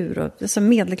litteratur och alltså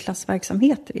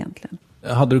medelklassverksamheter egentligen.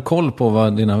 Hade du koll på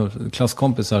vad dina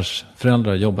klasskompisars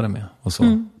föräldrar jobbade med och så?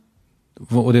 Mm.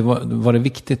 Och det var det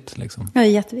viktigt liksom? Ja,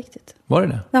 jätteviktigt. Var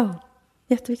det? Ja,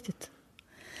 jätteviktigt.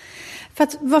 För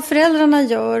att vad föräldrarna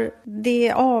gör,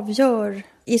 det avgör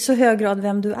i så hög grad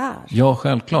vem du är. Ja,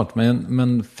 självklart.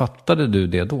 Men fattade du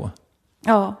det då?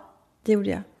 Ja, det gjorde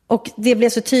jag. Och det blev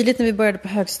så tydligt när vi började på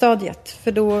högstadiet.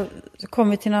 För då kom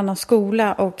vi till en annan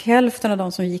skola och hälften av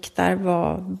de som gick där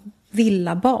var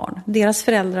villabarn. Deras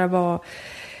föräldrar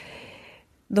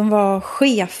var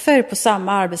chefer på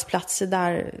samma arbetsplatser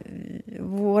där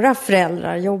våra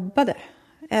föräldrar jobbade.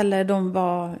 Eller de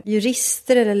var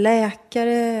jurister eller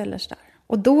läkare eller sådär.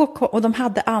 Och de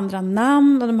hade andra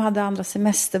namn och de hade andra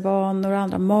semestervanor,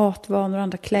 andra matvanor,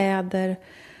 andra kläder,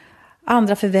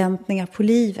 andra förväntningar på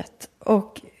livet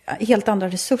och helt andra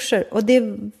resurser. Och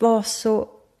det var så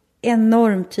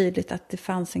enormt tydligt att det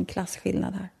fanns en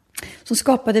klassskillnad här. Som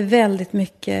skapade väldigt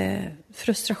mycket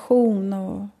frustration.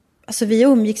 Och, alltså vi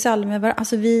umgicks aldrig med varandra.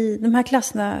 Alltså de här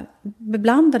klasserna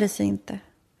beblandade sig inte.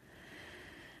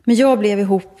 Men jag blev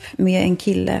ihop med en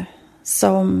kille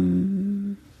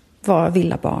som var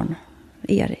villabarn,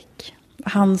 Erik.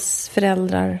 Hans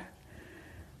föräldrar,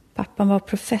 pappan var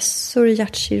professor i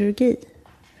hjärtkirurgi.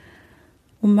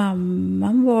 Och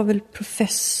mamman var väl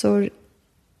professor,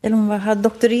 eller hon hade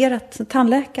doktorerat som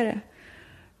tandläkare.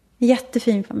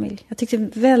 Jättefin familj. Jag tyckte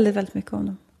väldigt, väldigt mycket om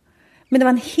dem. Men det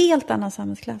var en helt annan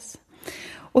samhällsklass.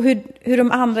 Och hur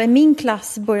de andra i min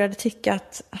klass började tycka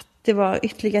att det var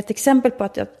ytterligare ett exempel på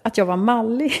att jag var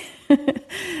mallig.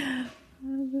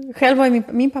 Själv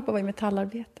var min pappa var ju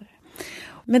metallarbetare.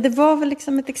 Men det var väl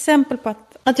liksom ett exempel på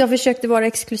att jag försökte vara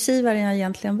exklusivare än jag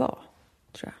egentligen var,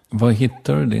 tror jag. Var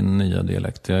hittar du din nya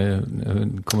dialekt? Jag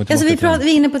kommer alltså vi är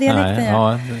inne på dialekten. Nej,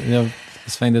 ja, jag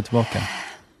svängde tillbaka.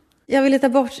 Jag ville ta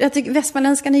bort, jag tycker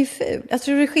västmanländskan är ju ful. Jag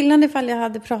tror det är skillnad ifall jag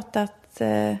hade pratat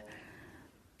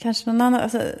kanske någon annan,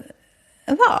 alltså,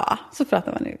 så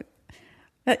pratar man nu.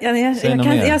 Jag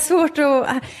har svårt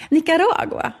att...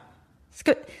 Nicaragua.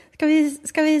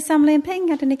 Ska vi samla in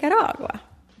pengar till Nicaragua?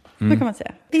 Hur kan man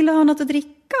säga? Vill du ha något att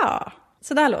dricka?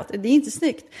 Så där låter det. Det är inte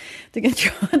snyggt. Tycker inte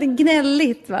jag. Det är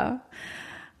gnälligt, va?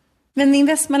 Men min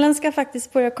västmanländska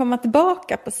faktiskt börjar komma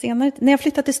tillbaka på senare tid. När jag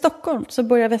flyttade till Stockholm så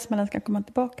börjar västmanländskan komma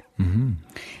tillbaka. Mm.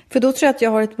 För då tror jag att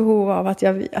jag har ett behov av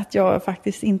att jag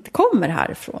faktiskt inte kommer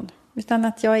härifrån. Utan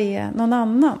att jag är någon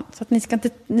annan. Så att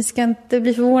ni ska inte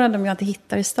bli förvånade om jag inte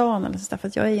hittar i stan eller så. För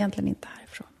att jag är egentligen inte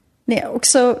härifrån. Nej,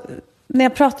 också när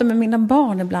jag pratar med mina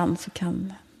barn ibland så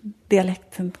kan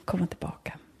dialekten komma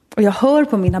tillbaka. Och jag hör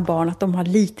på mina barn att de har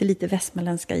lite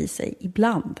västmanländska i sig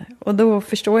ibland. Och då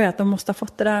förstår jag att de måste ha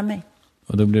fått det där av mig.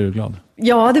 Och då blir du glad?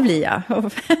 Ja, det blir jag.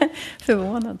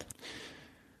 Förvånad.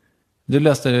 Du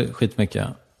läste skitmycket.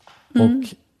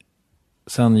 Och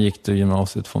sen gick du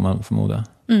gymnasiet, får man förmoda.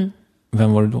 Mm.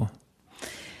 Vem var du då?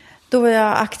 Då var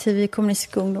jag aktiv i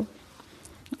Kommunistisk ungdom.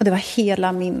 Och det var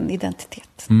hela min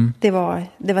identitet. Mm. Det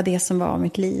var det som var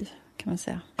mitt liv, kan man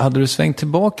säga. Hade du svängt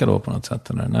tillbaka då på något sätt?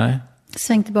 Eller? Nej.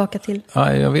 Svängt tillbaka till?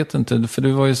 Ja, jag vet inte, för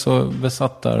du var ju så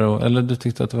besatt där. Eller du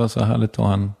tyckte att det var så härligt att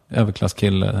ha en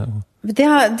överklasskille. Det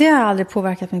har aldrig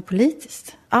påverkat mig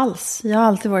politiskt. Alls. Jag har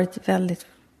alltid varit väldigt,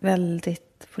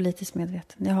 väldigt politiskt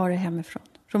medveten. Jag har det hemifrån.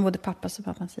 Från både pappas och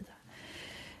pappans sida.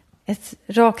 Ett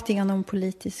rakt igenom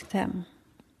politiskt hem.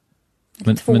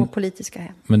 Två politiska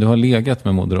hem. Men du har legat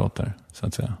med moderater, så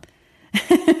att säga.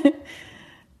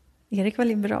 Erik var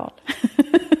liberal.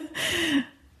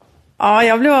 Ja,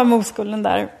 jag blev av med oskulden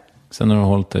där. Sen har du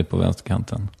hållit dig på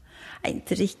vänsterkanten? Nej,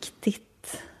 inte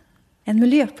riktigt. En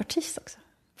miljöpartist också.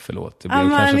 Förlåt, det blev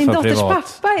kanske min för dotters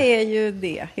privat. Pappa är ju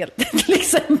det, helt till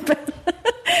exempel.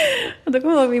 Och då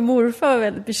kommer jag ihåg min morfar var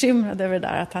väldigt bekymrad över det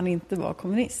där att han inte var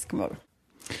kommunist.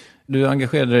 Du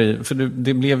engagerade dig, för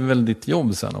det blev väl ditt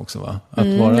jobb sen också, va?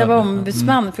 Jag var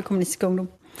ombudsman för Kommunistisk ungdom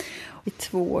i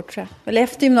 2 år, tror jag. Eller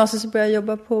efter gymnasiet så började jag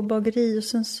jobba på bageri och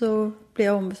sen så blev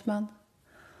jag ombudsman.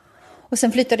 Och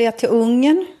sen flyttade jag till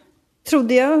Ungern,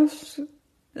 trodde jag.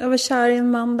 Jag var kär i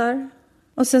en man där.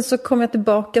 Och sen så kom jag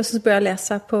tillbaka och så började jag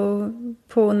läsa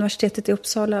på universitetet i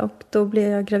Uppsala. Och då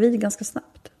blev jag gravid ganska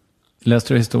snabbt.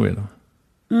 Läste du historia då?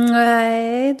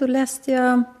 Nej, då läste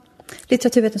jag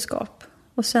litteraturvetenskap.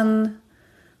 Och sen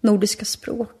nordiska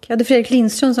språk. Jag hade Fredrik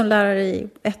Lindström som lärare i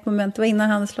ett moment. Det var innan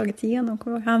han hade slagit igenom.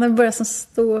 Han hade börjat som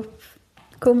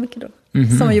stå-komiker då.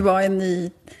 Mm-hmm. Som ju var en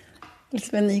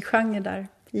ny genre där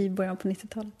i början på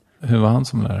 90-talet. Hur var han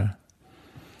som lärare?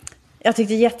 Jag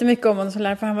tyckte jättemycket om honom som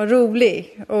lärare för han var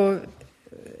rolig och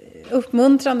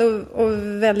uppmuntrande och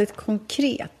väldigt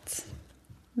konkret.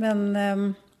 Men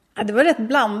det var rätt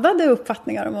blandade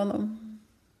uppfattningar om honom.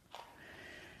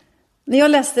 När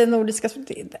jag läste nordiska,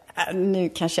 nu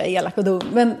kanske jag är elak och dum,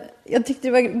 men jag tyckte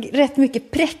det var rätt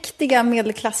mycket präktiga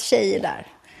medelklasstjejer där.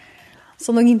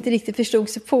 Som nog inte riktigt förstod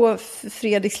sig på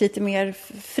Fredriks lite mer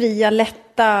fria,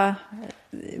 lätta,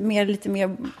 lite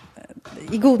mer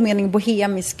i god mening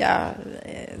bohemiska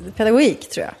pedagogik,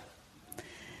 tror jag.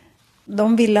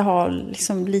 De ville ha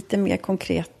liksom lite mer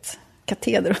konkret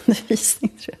katederundervisning,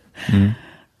 tror jag. Mm.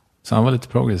 Så han var lite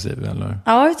progressiv, eller?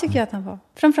 Ja, jag tycker att han var.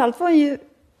 Framförallt var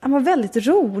han var väldigt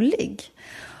rolig.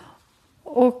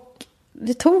 Och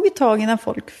det tog ett tag innan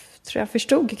folk, tror jag,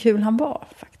 förstod hur kul han var,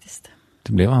 faktiskt.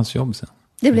 Det blev hans jobb sen.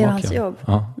 Det blev hans jobb.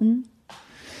 Ja. Mm.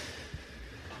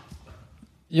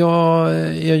 Jag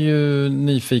är ju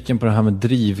nyfiken på det här med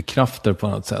drivkrafter på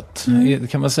något sätt.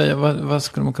 Kan man säga, vad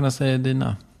skulle man kunna säga i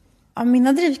dina? Ja,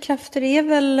 mina drivkrafter är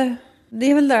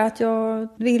väl där att jag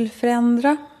vill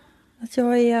förändra. Att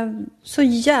jag är så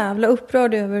jävla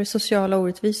upprörd över sociala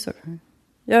orättvisor.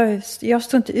 Jag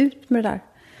står inte ut med det där.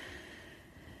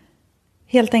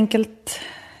 Helt enkelt.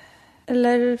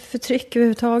 Eller förtryck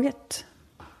överhuvudtaget.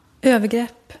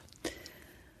 Övergrepp.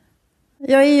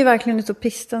 Jag är ju verkligen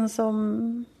utopisten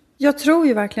som... Jag tror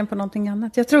ju verkligen på någonting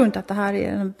annat. Jag tror inte att det här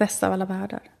är den bästa av alla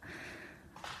världar.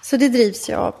 Så det drivs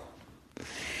jag av.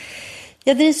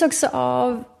 Jag drivs också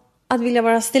av att vilja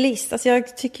vara stilist. Alltså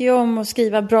jag tycker ju om att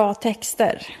skriva bra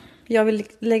texter. Jag vill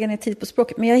lägga ner tid på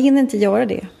språket. Men jag hinner inte göra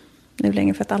det nu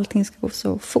längre för att allting ska gå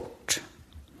så fort.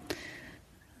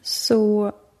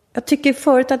 Så jag tycker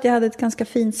förut att jag hade ett ganska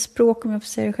fint språk, om jag får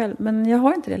säga det själv. Men jag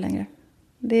har inte det längre.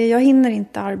 Jag hinner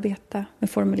inte arbeta med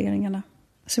formuleringarna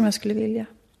som jag skulle vilja.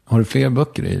 Har du fler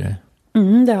böcker i dig?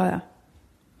 Det har jag.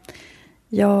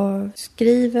 Jag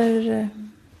skriver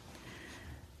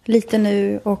lite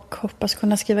nu och hoppas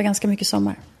kunna skriva ganska mycket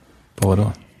sommar. På vad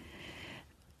då?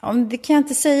 Ja, det kan jag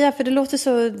inte säga, för det låter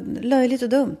så löjligt och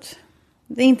dumt.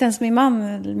 Det är inte ens min man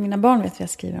eller mina barn vet vad jag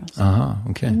skriver om. Aha,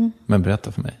 okej. Men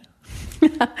berätta för mig.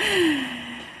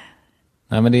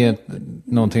 Nej, men det är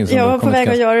någonting som... Jag var på väg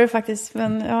att göra det faktiskt,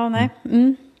 men ja, nej.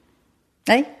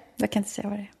 Nej, jag kan inte säga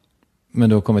vad det är. Men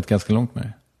du har kommit ganska långt med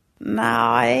det?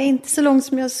 Nej, inte så långt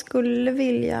som jag skulle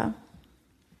vilja.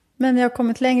 Men jag har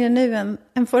kommit längre nu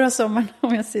än förra sommaren,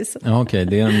 om jag säger så. Ja, okej.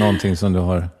 Det är någonting som du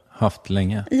har haft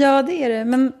länge. Ja, det är det.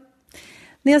 Men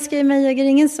när jag skrev Mig äger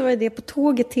ingen så var det på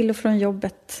tåget till och från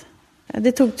jobbet.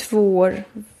 Det tog 2 år.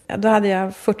 Då hade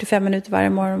jag 45 minuter varje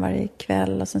morgon, varje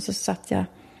kväll. Och sen så satt jag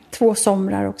 2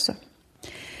 somrar också.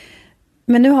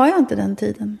 Men nu har jag inte den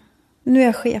tiden. Nu är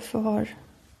jag chef och har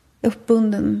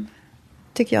uppbunden,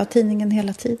 tycker jag, tidningen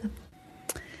hela tiden.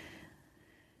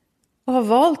 Och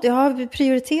jag har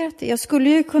prioriterat det. Jag skulle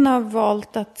ju kunna ha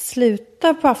valt att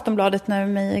sluta på Aftonbladet när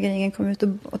Mig äger ingen kom ut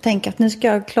och tänka att nu ska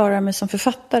jag klara mig som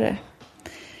författare.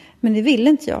 Men det ville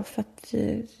inte jag, för att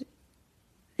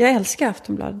jag älskar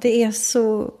Aftonbladet. Det är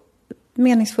så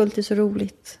meningsfullt, det är så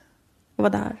roligt att vara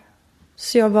där.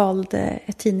 Så jag valde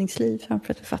ett tidningsliv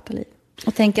framför ett författarliv.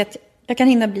 Och tänker att jag kan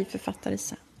hinna bli författare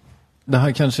sen. Det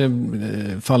här kanske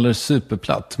faller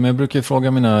superplatt. Men jag brukar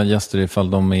fråga mina gäster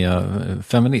ifall de är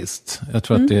feminist. Jag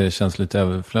tror att det känns lite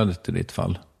överflödigt i ditt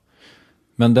fall.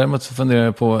 Men däremot så funderar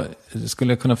jag på,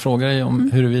 skulle jag kunna fråga dig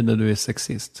om huruvida du är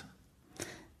sexist?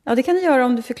 Ja, det kan du göra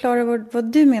om du förklarar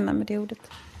vad du menar med det ordet.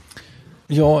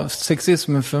 Ja,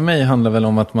 sexism för mig handlar väl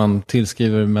om att man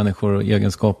tillskriver människor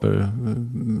egenskaper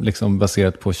liksom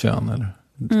baserat på kön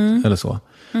eller så.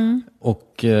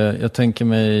 Och jag tänker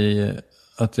mig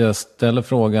att jag ställer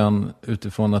frågan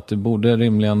utifrån att det borde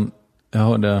rimligen... Jag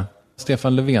hörde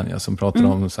Stefan Löfven som pratade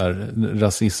om så här,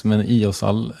 rasismen i oss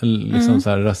liksom så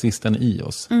här, rasisten i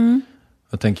oss.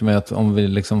 Jag tänker mig att om vi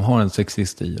liksom har en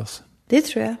sexist i oss. Det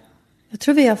tror jag. Jag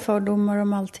tror vi har fördomar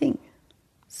om allting.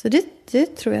 Så det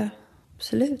tror jag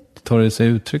absolut. Tar det sig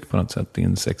uttryck på något sätt,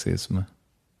 din sexism?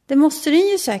 Det måste den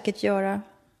ju säkert göra.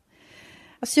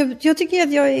 Alltså jag tycker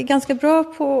att jag är ganska bra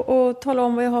på att tala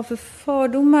om vad jag har för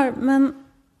fördomar. Men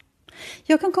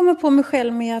jag kan komma på mig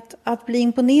själv med att bli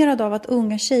imponerad av att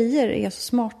unga tjejer är så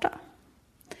smarta.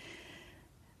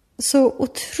 Så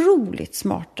otroligt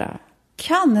smarta.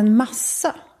 Kan en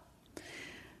massa.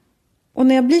 Och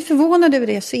när jag blir förvånad över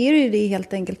det så är det ju det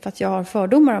helt enkelt för att jag har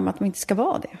fördomar om att de inte ska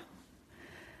vara det.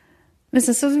 Men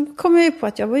sen så kom jag ju på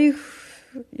att jag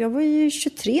var ju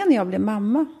 23 när jag blev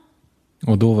mamma.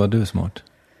 Och då var du smart?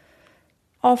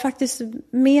 Ja, faktiskt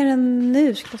mer än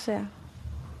nu skulle jag säga.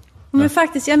 Men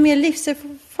faktiskt, jag är mer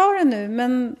livserfaren nu.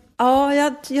 Men ja,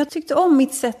 jag tyckte om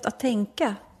mitt sätt att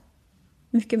tänka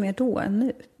mycket mer då än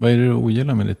nu. Vad är det du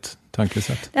ogillar med ditt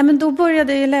tankesätt? Ja, men då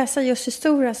började jag läsa just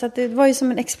historia, så att det var ju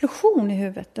som en explosion i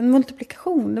huvudet. En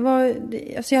multiplikation.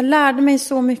 Alltså jag lärde mig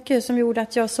så mycket som gjorde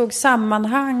att jag såg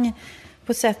sammanhang,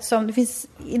 På sätt som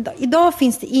idag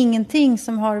finns det ingenting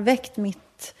som har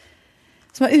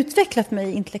som har utvecklat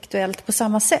mig intellektuellt på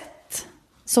samma sätt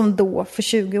som då för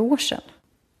 20 år sedan.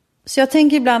 Så jag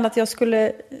tänker ibland att jag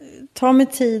skulle ta mig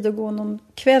tid och gå någon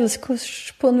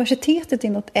kvällskurs på universitetet i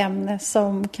något ämne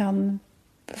som kan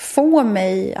få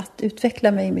mig att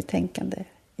utveckla mig i mitt tänkande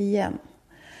igen.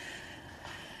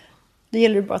 Det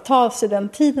gäller bara att ta sig den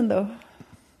tiden då.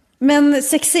 Men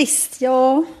sexist,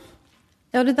 ja,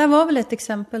 det där var väl ett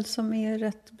exempel som är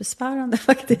rätt besvärande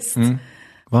faktiskt.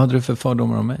 Vad hade du för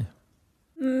fördomar om mig?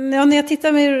 Ja, när jag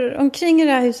tittar mig omkring i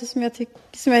det här huset som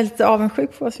jag är lite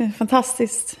avundsjuk på, som är ett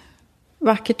fantastiskt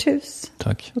vackert hus.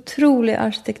 Tack. Otrolig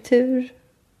arkitektur,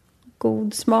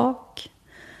 god smak.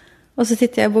 Och så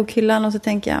tittar jag i bokhyllan och så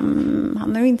tänker jag,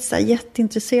 han är ju inte så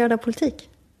jätteintresserad av politik.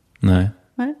 Nej.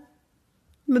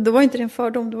 Men då var inte det en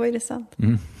fördom, då var ju det sant.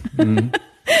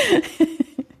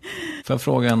 Får jag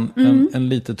fråga en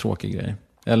lite tråkig grej?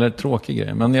 Eller tråkig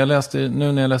grej. Men när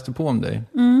jag läste på om dig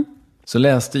så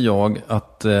läste jag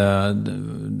att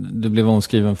du blev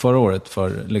omskriven förra året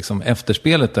för liksom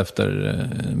efterspelet efter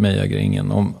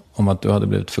Meja-gringen om att du hade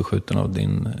blivit förskjuten av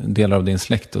delar av din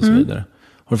släkt och så vidare.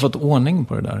 Har du fått ordning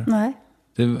på det där? Nej.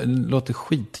 Det låter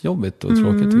skitjobbigt och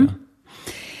tråkigt tycker jag.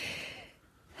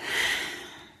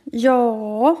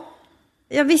 Ja,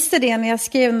 jag visste det när jag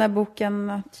skrev den där boken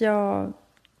att jag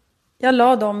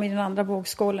la dem i den andra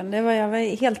vågskålen. Jag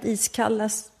var helt iskall.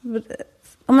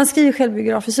 Om man skriver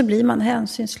självbiografiskt så blir man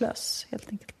hänsynslös helt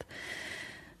enkelt.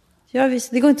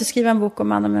 Det går inte att skriva en bok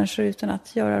om andra människor utan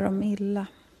att göra dem illa.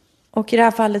 Och i det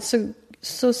här fallet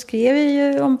så skrev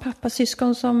jag ju om pappas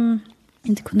syskon som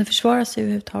inte kunde försvara sig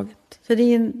överhuvudtaget. Så det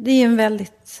är en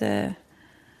väldigt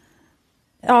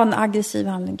en aggressiv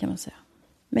handling kan man säga.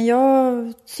 Men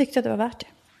jag tyckte att det var värt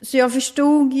det. Så jag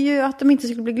förstod ju att de inte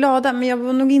skulle bli glada. Men jag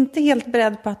var nog inte helt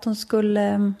beredd på att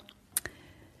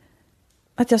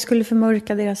att jag skulle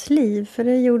förmörka deras liv. För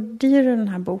det gjorde ju den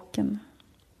här boken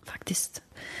faktiskt.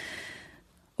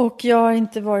 Och jag har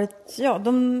inte varit... Ja,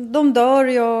 de dör.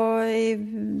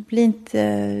 Blir inte...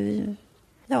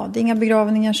 Ja, det är inga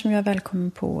begravningar som jag är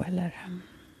välkommen på. Eller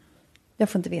jag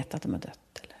får inte veta att de har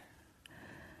dött. Eller.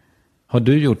 Har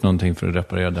du gjort någonting för att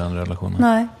reparera den relationen?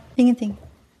 Nej, ingenting.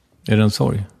 Är det en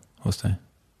sorg hos dig?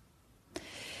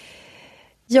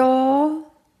 Ja,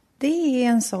 det är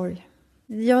en sorg.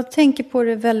 Jag tänker på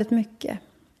det väldigt mycket.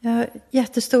 Jag har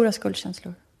jättestora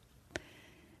skuldkänslor.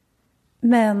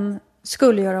 Men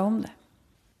skulle göra om det.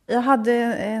 Jag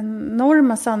hade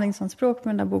enorma sanningsanspråk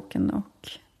med den där boken. Och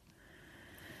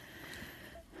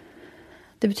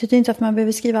det betyder inte att man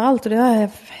behöver skriva allt. Och det har jag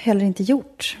heller inte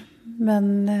gjort.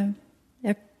 Men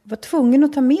jag var tvungen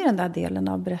att ta med den där delen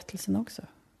av berättelsen också.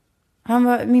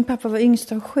 Min pappa var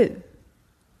yngst av 7.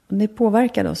 Och det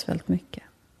påverkade oss väldigt mycket.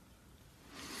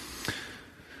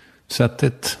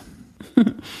 Sättet.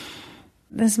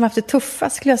 Den som har haft det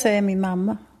tuffast skulle jag säga är min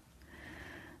mamma.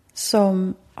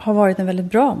 Som har varit en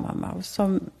väldigt bra mamma. Och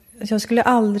jag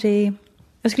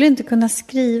skulle inte kunna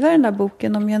skriva den där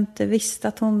boken om jag inte visste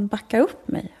att hon backar upp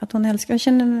mig. Att hon älskar. Jag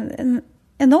känner en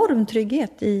enorm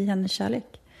trygghet i hennes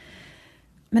kärlek.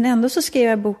 Men ändå så skrev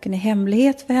jag boken i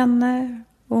hemlighet för henne.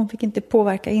 Och hon fick inte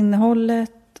påverka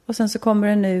innehållet. Och sen så kommer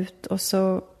den ut och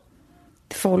så...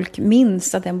 Folk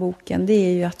minns att den boken, det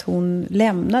är ju att hon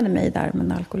lämnade mig där med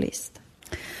en alkoholist.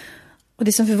 Och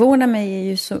det som förvånar mig är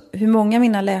ju hur många av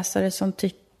mina läsare som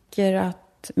tycker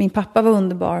att min pappa var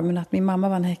underbar men att min mamma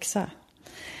var en häxa.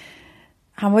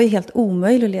 Han var ju helt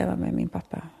omöjlig att leva med, min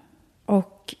pappa.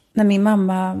 Och när min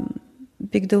mamma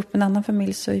byggde upp en annan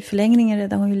familj så i förlängningen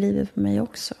räddade hon ju livet på mig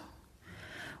också.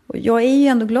 Och jag är ju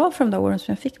ändå glad för de där åren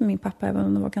som jag fick med min pappa, även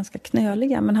om de var ganska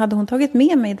knöliga. Men hade hon tagit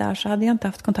med mig där så hade jag inte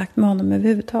haft kontakt med honom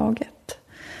överhuvudtaget.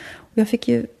 Och jag fick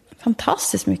ju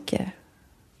fantastiskt mycket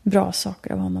bra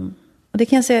saker av honom. Och det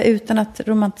kan jag säga utan att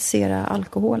romantisera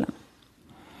alkoholen.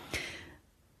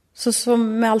 Så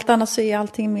som med allt annat så är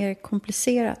allting mer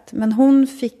komplicerat. Men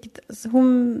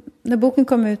när boken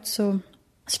kom ut så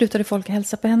slutade folk att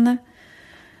hälsa på henne.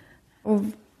 Och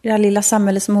i det här lilla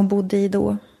samhället som hon bodde i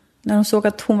då. När de såg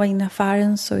att hon var inne i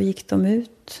affären så gick de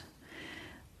ut.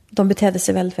 De betedde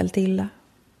sig väldigt, väldigt illa.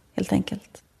 Helt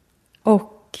enkelt.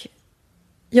 Och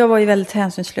jag var ju väldigt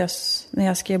hänsynslös när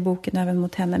jag skrev boken även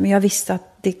mot henne. Men jag visste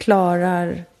att det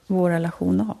klarar vår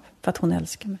relation av. För att hon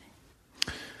älskar mig.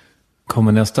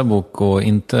 Kommer nästa bok att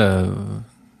inte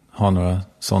ha några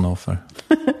sådana offer?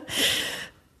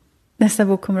 Nästa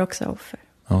bok kommer också ha offer.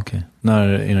 Okej. När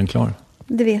är den klar?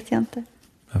 Det vet jag inte.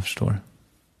 Jag förstår.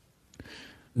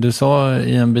 Du sa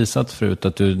i en bisats förut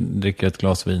att du dricker ett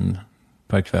glas vin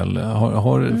per kväll.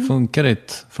 Funkar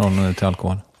det från till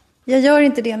alkohol? Jag gör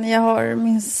inte det när jag har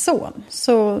min son.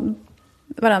 Så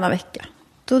varannan vecka.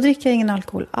 Då dricker jag ingen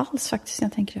alkohol alls faktiskt när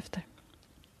jag tänker efter.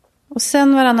 Och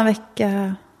sen varannan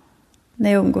vecka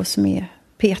när jag umgås med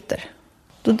Peter.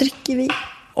 Då dricker vi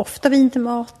ofta vin till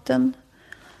maten.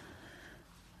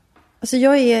 Alltså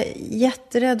jag är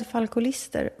jätterädd för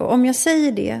alkoholister. Och om jag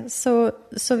säger det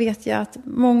så vet jag att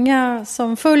många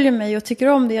som följer mig och tycker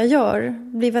om det jag gör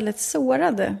blir väldigt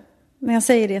sårade när jag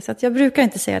säger det. Så att jag brukar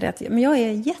inte säga det. Men jag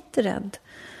är jätterädd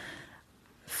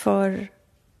för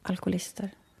alkoholister.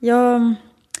 Jag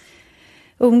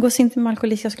umgås inte med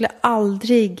alkoholister. Jag skulle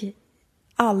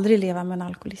aldrig leva med en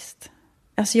alkoholist.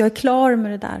 Alltså jag är klar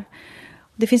med det där.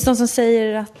 Det finns de som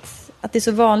säger att det är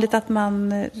så vanligt att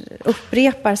man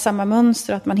upprepar samma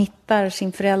mönster. Att man hittar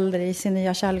sin förälder i sin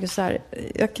nya kärlek. Och så här.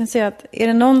 Jag kan säga att är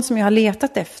det någon som jag har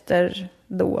letat efter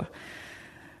då,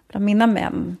 bland mina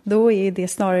män, då är det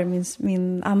snarare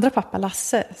min andra pappa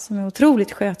Lasse. Som är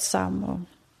otroligt skötsam och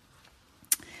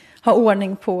har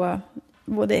ordning på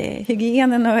både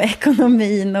hygienen och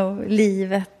ekonomin och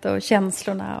livet och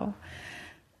känslorna.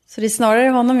 Så det är snarare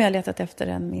honom jag har letat efter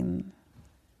än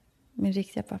min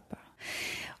riktiga pappa.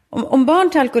 Om barn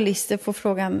till alkoholister får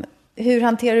frågan, hur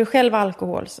hanterar du själv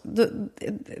alkohol?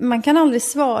 Man kan aldrig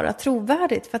svara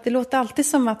trovärdigt. För att det låter alltid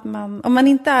som att om man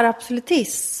inte är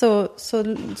absolutist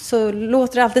så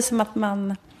låter det alltid som att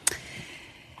man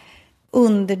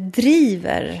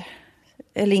underdriver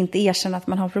eller inte erkänner att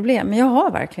man har problem. Men jag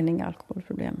har verkligen inga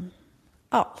alkoholproblem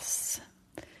alls.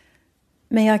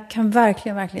 Men jag kan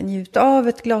verkligen njuta av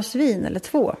ett glas vin eller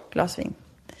 2 glas vin.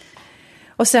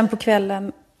 Och sen på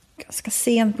kvällen, ganska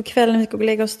sent på kvällen, vi ska gå och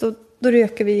lägga oss, då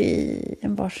röker vi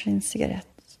en varsin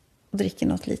cigarett och dricker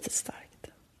något lite starkt.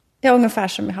 Ja, ungefär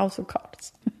som i House of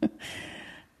Cards.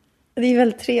 Det är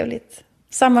väldigt trevligt.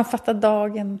 Sammanfatta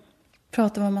dagen,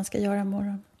 prata om vad man ska göra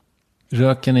imorgon.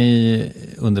 Röker ni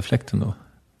under fläkten då?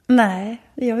 Nej,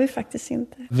 det gör vi faktiskt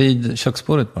inte. Vid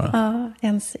köksbordet bara? Ja,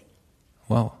 ensam.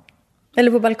 Wow.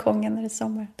 Eller på balkongen när det är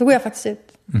sommar. Då går jag faktiskt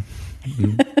ut.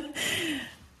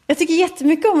 Jag tycker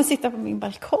jättemycket om att sitta på min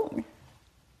balkong.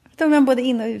 Då är man både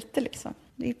in och ute liksom.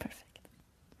 Det är perfekt.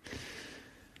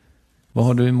 Vad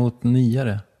har du emot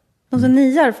niare? De som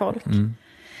niar folk?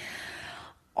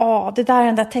 Ja, det där är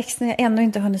den där texten jag ännu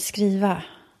inte hunnit skriva.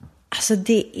 Alltså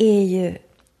det är ju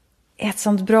ett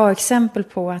sånt bra exempel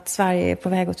på att Sverige är på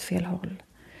väg åt fel håll.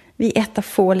 Vi är ett av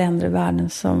få länder i världen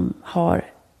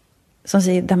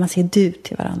där man säger du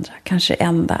till varandra. Kanske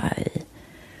enda i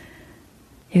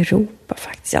Europa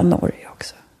faktiskt. Ja, Norge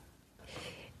också.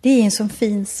 Det är en sån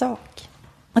fin sak.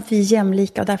 Att vi är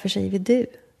jämlika och därför säger vi du.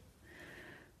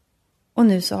 Och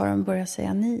nu så har de börjat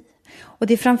säga ni. Och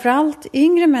det är framförallt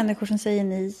yngre människor som säger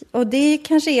ni. Och det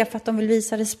kanske är för att de vill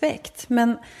visa respekt.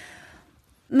 Men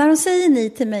när de säger ni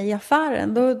till mig i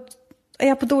affären, då är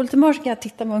jag på dåligt humör, så kan jag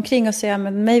titta mig omkring och säga,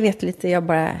 men mig vet lite, jag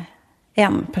bara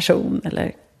en person.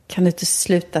 Eller kan du inte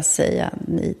sluta säga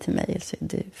ni till mig, eller säger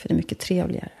du, för det är mycket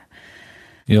trevligare.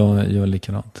 Jag gör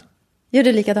likadant. Gör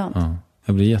du likadant? Ja,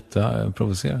 jag blir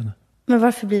jätteprovocerad. Men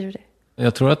varför blir du det?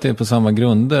 Jag tror att det är på samma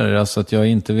grunder. Alltså att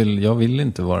jag vill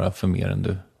inte vara för mer än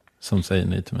du som säger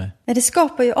nej till mig. Nej, det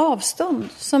skapar ju avstånd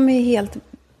som är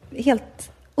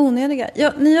helt onödiga.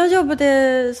 När jag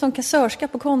jobbade som kassörska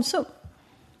på Konsum.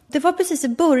 Det var precis i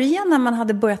början när man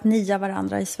hade börjat nia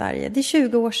varandra i Sverige. Det är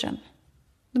 20 år sedan.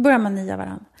 Då började man nia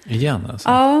varandra. Igen alltså?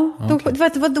 Ja,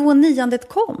 det var då niandet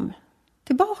kom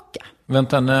tillbaka.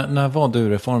 Vänta, när var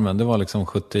du-reformen? Det var liksom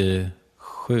 77?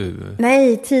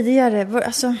 Nej, tidigare.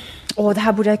 Alltså, det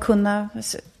här borde jag kunna.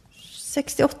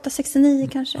 68, 69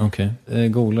 kanske. Okej.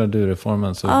 Googlar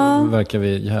du-reformen så verkar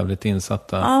vi jävligt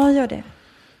insatta. Ja, gör det.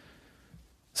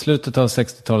 Slutet av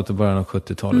 60-talet och början av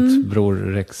 70-talet. Bror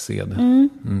Rexed.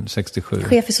 67.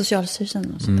 Chef i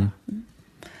Socialstyrelsen och sånt där.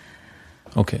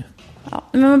 Okej. Ja,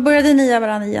 men man började nia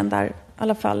varandra igen där. I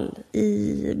alla fall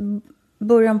i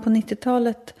början på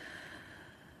 90-talet.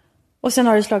 Och sen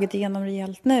har det slagit igenom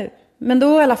rejält nu. Men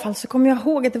då i alla fall så kommer jag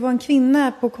ihåg att det var en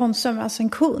kvinna på Konsum, alltså en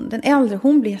kund, en äldre.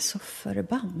 Hon blev så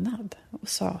förbannad och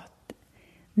sa att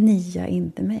nia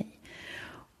inte mig.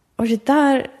 Och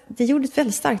det gjorde ett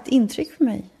väldigt starkt intryck för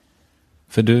mig.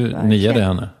 För du niade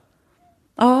henne?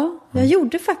 Ja, jag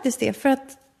gjorde faktiskt det. För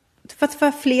att det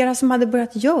var flera som hade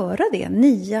börjat göra det.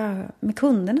 Nia med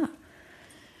kunderna.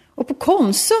 Och på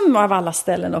Konsum av alla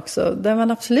ställen också. Där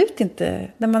man absolut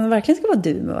inte, där man verkligen ska vara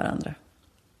du med varandra.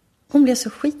 Hon blev så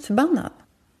skitförbannad.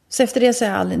 Så efter det så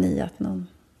har jag aldrig niat någon.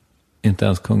 Inte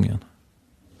ens kungen?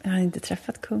 Jag har inte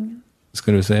träffat kungen.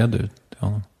 Ska du säga du till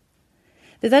honom?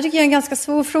 Det där tycker jag är en ganska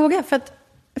svår fråga. För att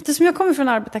eftersom jag kommer från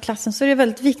arbetarklassen så är det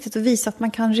väldigt viktigt att visa att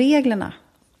man kan reglerna.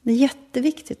 Det är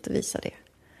jätteviktigt att visa det.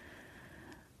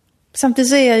 Samtidigt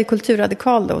så är jag ju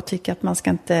kulturradikal då och tycker att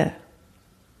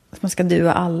man ska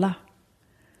dua alla.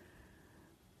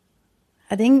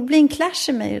 Ja, det blir en clash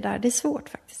i mig det där. Det är svårt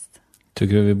faktiskt.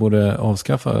 Tycker du vi borde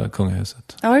avskaffa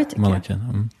kungahuset? Ja, det tycker Monarkin.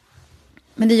 Mm.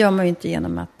 Men det gör man ju inte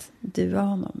genom att dua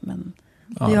honom. Men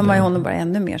det gör man ju honom bara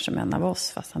ännu mer som en av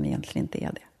oss, fast han egentligen inte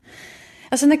är det.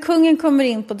 Alltså när kungen kommer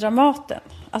in på Dramaten,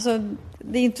 alltså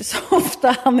det är inte så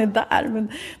ofta han är där,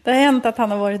 men det har hänt att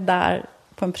han har varit där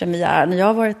på en premiär när jag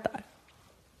har varit där.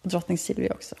 Och drottning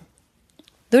Silvia också.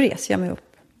 Då reser jag mig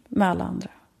upp med alla andra.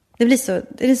 Det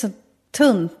är så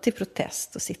tunt i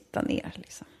protest att sitta ner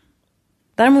liksom.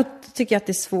 Däremot tycker jag att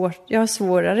det är svårt. Jag har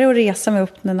svårare att resa mig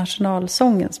upp när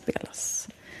nationalsången spelas.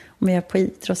 Om jag är på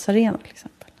idrottsarena till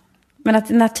exempel. Men att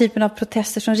den här typen av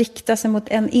protester som riktar sig mot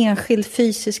en enskild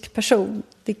fysisk person,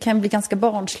 det kan bli ganska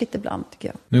barnsligt ibland tycker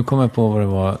jag. Nu kommer jag på vad det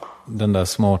var, den där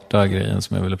smarta grejen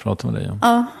som jag ville prata med dig om.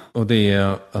 Ja. Och det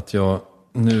är att jag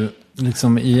nu,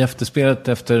 liksom i efterspelet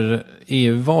efter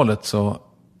EU-valet så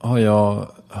har jag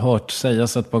hört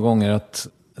sägas ett par gånger att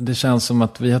det känns som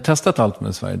att vi har testat allt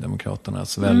med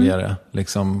Sverigedemokraternas väljare.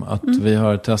 Liksom att vi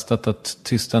har testat att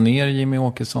tysta ner Jimmy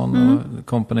Åkesson och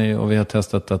company, och vi har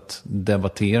testat att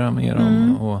debattera med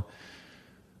dem. Och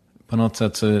på något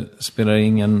sätt så spelar det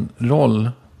ingen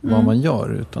roll vad man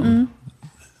gör, utan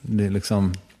det är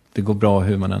liksom, det går bra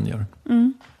hur man än gör.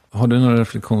 Har du någon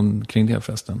reflektion kring det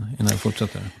förresten innan jag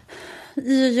fortsätter?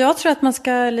 Jag tror att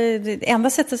det enda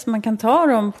sättet som man kan ta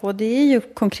dem på, det är ju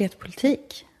konkret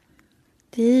politik.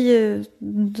 Det är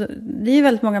ju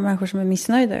väldigt många människor som är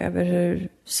missnöjda över hur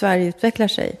Sverige utvecklar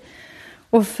sig.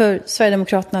 Och för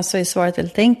Sverigedemokraterna så är svaret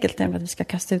väldigt enkelt, nämligen att vi ska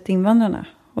kasta ut invandrarna.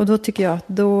 Och då tycker jag att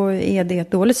då är det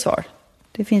ett dåligt svar.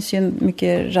 Det finns ju en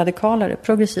mycket radikalare,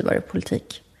 progressivare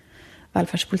politik.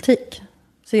 Välfärdspolitik.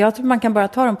 Så jag tror man kan bara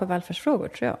ta dem på välfärdsfrågor,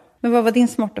 tror jag. Men vad var din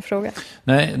smarta fråga?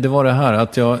 Nej, det var det här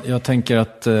att jag tänker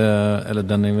att, eller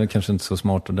den är väl kanske inte så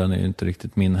smart och den är ju inte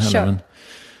riktigt min heller.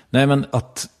 Men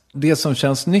att det som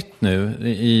känns nytt nu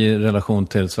i relation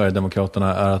till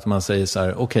Sverigedemokraterna är att man säger så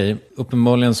här: okej,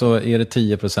 uppenbarligen så är det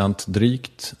 10%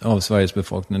 drygt av Sveriges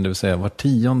befolkning, det vill säga var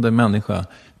 10:e människa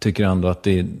tycker ändå att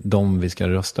det är de vi ska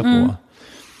rösta på.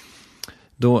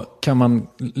 Då kan man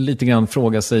lite grann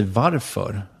fråga sig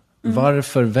varför.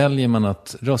 Varför väljer man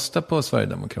att rösta på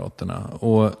Sverigedemokraterna?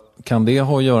 Och kan det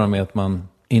ha att göra med att man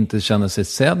inte känner sig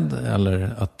sedd,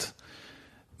 eller att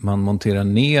man monterar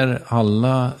ner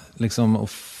alla liksom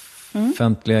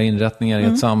offentliga inrättningar i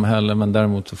ett samhälle, men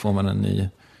däremot så får man en ny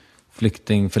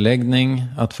flyktingförläggning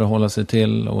att förhålla sig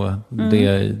till, och det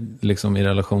är liksom i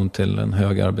relation till en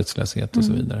hög arbetslöshet och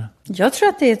så vidare. Jag tror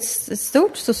att det är ett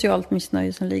stort socialt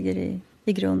missnöje som ligger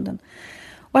i grunden.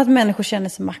 Och att människor känner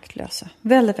sig maktlösa.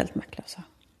 Väldigt, väldigt maktlösa.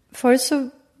 Förut så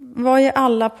var ju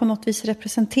alla på något vis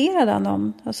representerade av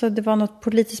någon. Alltså det var något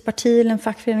politiskt parti eller en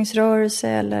fackföreningsrörelse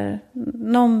eller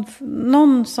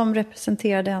någon som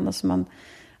representerade en som man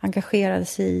engagerade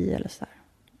sig i eller så där.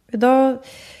 Idag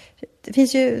det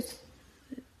finns ju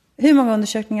hur många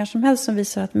undersökningar som helst som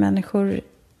visar att människor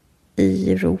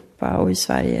i Europa och i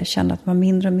Sverige känner att man har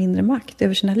mindre och mindre makt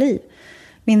över sina liv.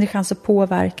 Mindre chans att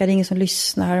påverka, det är ingen som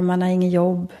lyssnar, man har ingen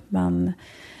jobb, man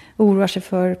oroar sig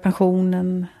för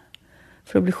pensionen,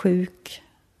 för att bli sjuk.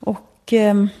 Och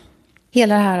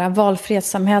hela det här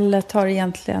valfrihetssamhället har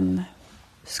egentligen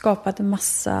skapat en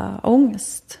massa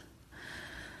ångest.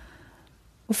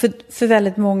 Och för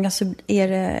väldigt många så är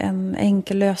det en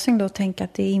enkel lösning då att tänka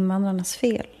att det är invandrarnas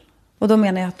fel. Och då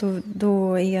menar jag att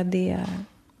då är det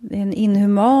en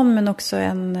inhuman men också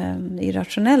en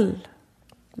irrationell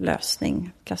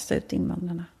lösning, kasta ut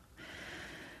invandrarna.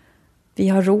 Vi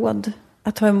har råd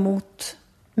att ta emot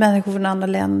människor från andra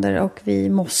länder, och vi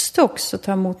måste också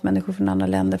ta emot människor från andra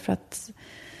länder, för att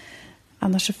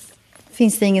annars så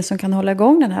finns det ingen som kan hålla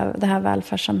igång det här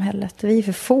välfärdssamhället. Vi är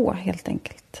för få helt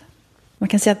enkelt. Man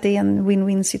kan säga att det är en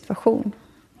win-win situation.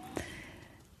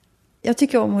 Jag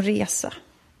tycker om att resa.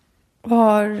 Och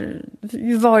har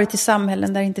varit i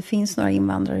samhällen där det inte finns några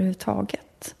invandrare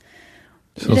överhuvudtaget.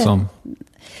 Så som?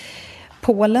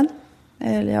 Polen.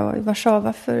 Eller jag var i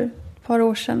Warszawa för ett par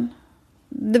år sedan.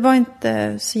 Det var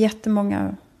inte så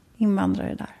jättemånga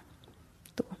invandrare där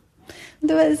då.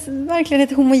 Det var verkligen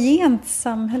ett homogent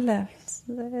samhälle.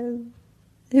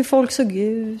 Hur folk såg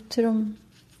ut,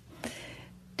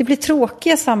 det blir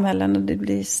tråkiga samhällen och det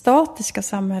blir statiska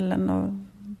samhällen och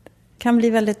kan bli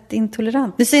väldigt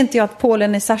intolerant. Nu säger inte jag att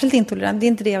Polen är särskilt intolerant, det är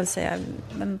inte det jag vill säga.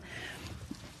 Men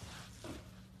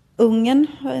Ungern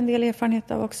har en del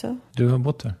erfarenhet av också. Du har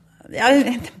bott där? Jag har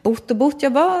inte bott.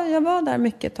 Jag var där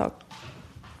mycket ett tag.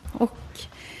 Och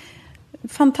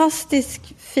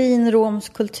fantastisk fin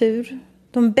romsk kultur.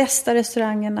 De bästa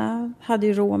restaurangerna hade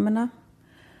ju romerna.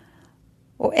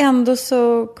 Och ändå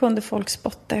så kunde folk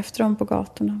spotta efter dem på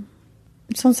gatorna.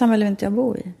 Ett sånt samhälle vill inte jag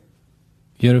bo i.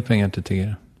 Ger du pengar till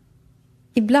tiggare?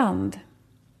 Ibland.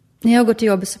 När jag går till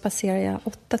jobbet så passerar jag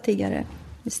 8 tiggare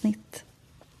i snitt.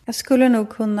 Jag skulle nog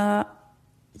kunna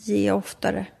ge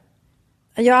oftare.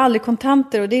 Jag har aldrig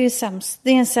kontanter och det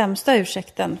är den sämsta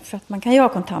ursäkten för att man kan göra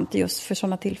kontanter just för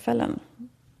sådana tillfällen.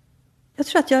 Jag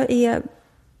tror att jag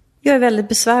är väldigt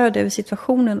besvärad över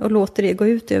situationen och låter det gå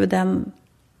ut över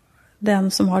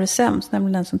den som har det sämst,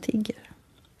 nämligen den som tigger.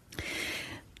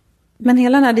 Men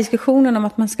hela den här diskussionen om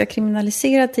att man ska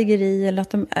kriminalisera tiggeri eller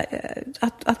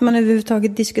att man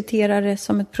överhuvudtaget diskuterar det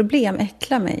som ett problem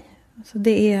äcklar mig. Alltså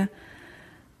det är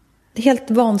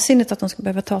helt vansinnigt att de ska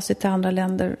behöva ta sig till andra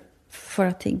länder för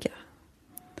att tigga.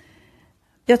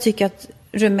 Jag tycker att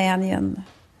Rumänien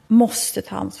måste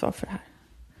ta ansvar för det här.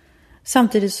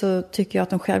 Samtidigt så tycker jag att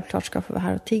de självklart ska få vara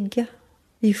här och tigga.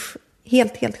 Det är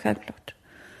helt självklart.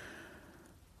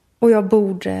 Och jag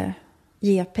borde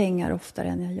ge pengar oftare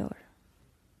än jag gör.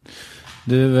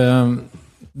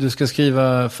 Du ska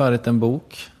skriva färdigt en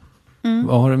bok.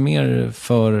 Vad har du mer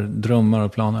för drömmar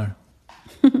och planer?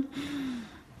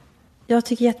 Jag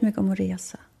tycker jättemycket om att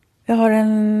resa. Jag har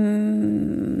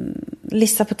en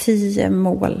lista på 10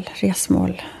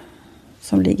 resmål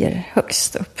som ligger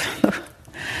högst upp.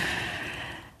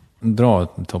 Dra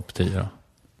topp 10 då.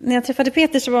 När jag träffade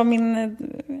Peter så var min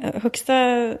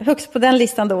högst på den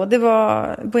listan då, det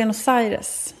var Buenos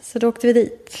Aires. Så då åkte vi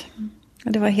dit.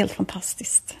 Och det var helt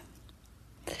fantastiskt.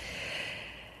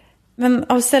 Men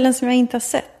av ställen som jag inte har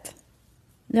sett.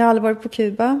 Jag har aldrig varit på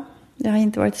Kuba. Jag har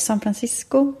inte varit i San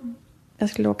Francisco. Jag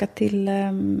skulle åka till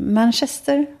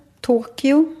Manchester.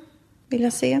 Tokyo vill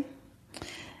jag se.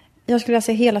 Jag skulle vilja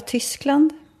se hela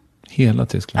Tyskland. Hela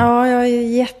Tyskland? Ja, jag är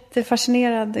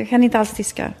jättefascinerad. Jag kan inte alls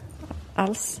tyska.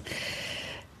 Alls.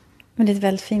 Men det är ett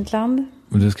väldigt fint land.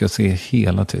 Och du ska se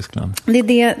hela Tyskland?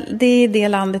 Det är det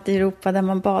landet i Europa där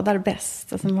man badar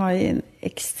bäst. Alltså, de har ju en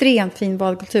extremt fin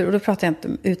badkultur. Och då pratar jag inte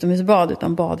om utomhusbad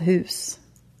utan badhus.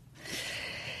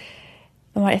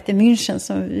 De har ett i München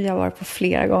som jag var på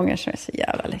flera gånger som är så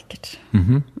jävla läckert.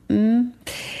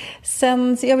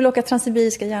 Sen så jag vill åka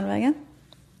Transsibiriska järnvägen.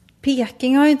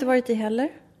 Peking har jag inte varit i heller.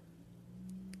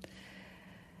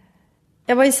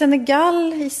 Jag var i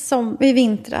Senegal i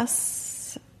vintras.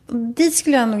 Dit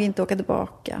skulle jag nog inte åka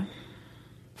tillbaka.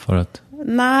 För att?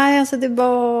 Nej, alltså det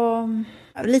var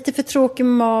lite för tråkig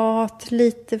mat.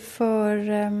 Lite för...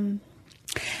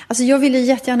 Alltså jag vill ju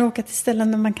jättegärna åka till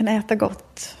ställen där man kan äta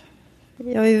gott.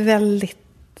 Jag är väldigt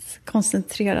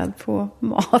koncentrerad på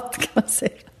mat kan man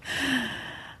säga.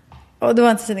 Och det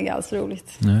var inte Senegal så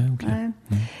roligt. Nej, okej.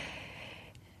 Nej.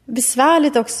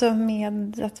 Besvärligt också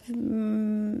med att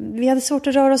vi hade svårt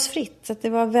att röra oss fritt. Så att det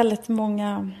var väldigt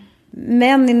många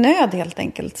män i nöd helt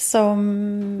enkelt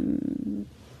som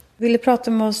ville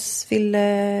prata med oss,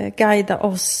 ville guida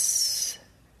oss,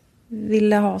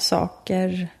 ville ha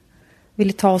saker,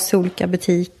 ville ta oss till olika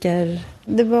butiker.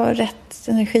 Det var rätt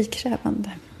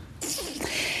energikrävande.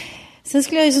 Sen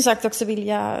skulle jag ju som sagt också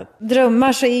vilja,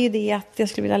 drömmar så är ju det att jag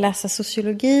skulle vilja läsa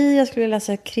sociologi, jag skulle vilja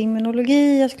läsa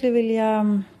kriminologi, jag skulle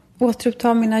vilja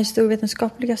återuppta mina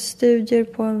historievetenskapliga studier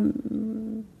på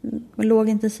en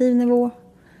lågintensiv nivå.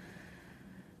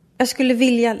 Jag skulle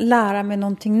vilja lära mig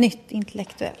någonting nytt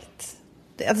intellektuellt.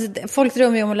 Alltså, folk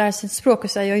drömmer ju om att lära sig ett språk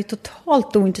och säger jag är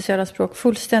totalt ointresserad av språk,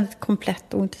 fullständigt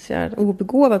komplett ointresserad och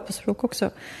obegåvad på språk också.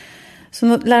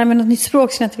 Så lära mig något nytt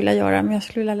språk skulle jag inte vilja göra, men jag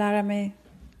skulle vilja lära mig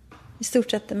i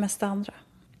stort sett det mesta andra.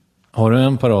 Har du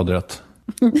en paradrätt?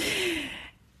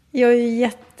 Jag är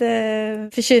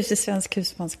jätteförtjust i svensk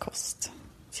husmanskost.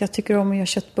 Så jag tycker om att göra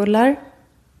köttbullar.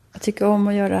 Jag tycker om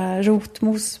att göra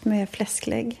rotmos med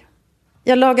fläsklägg.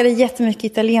 Jag lagade jättemycket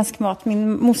italiensk mat.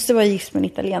 Min moster var gift med en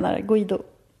italienare, Guido.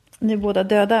 Nu är båda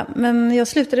döda. Men jag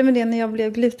slutade med det när jag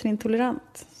blev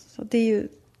glutenintolerant. Så det är ju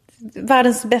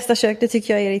världens bästa kök, det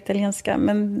tycker jag är det italienska.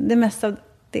 Men det mesta av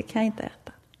det kan jag inte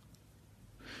äta.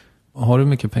 Har du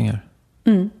mycket pengar?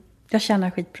 Jag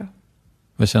tjänar skitbra.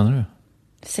 Vad tjänar du?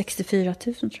 64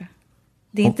 000 tror jag.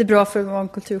 Det är inte bra för att vara en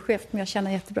kulturchef, men jag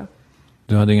tjänar jättebra.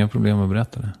 Du hade inga problem att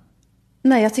berätta det?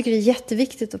 Nej, jag tycker det är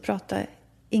jätteviktigt att prata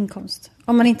inkomst.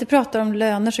 Om man inte pratar om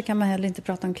löner så kan man heller inte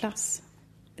prata om klass.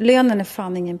 Lönen är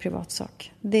fan ingen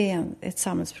privatsak. Det är ett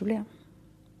samhällsproblem.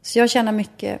 Så jag tjänar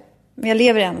mycket, men jag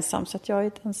lever ensam så att jag är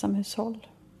ett ensamhushåll.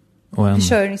 Och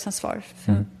försörjningsansvar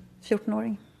för en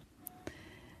 14-åring.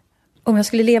 Om jag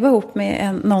skulle leva ihop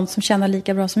med någon som tjänar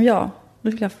lika bra som jag,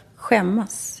 då skulle jag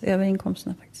skämmas över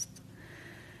inkomsterna faktiskt.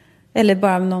 Eller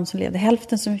bara någon som levde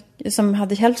hälften så mycket, som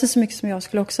hade hälften så mycket som jag,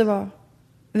 skulle också vara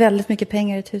väldigt mycket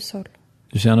pengar i ett hushåll.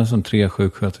 Du känner som 3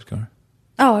 sjuksköterskor?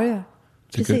 Ja, det gör jag.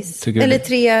 Precis.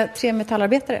 Eller 3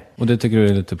 metallarbetare. Och det tycker du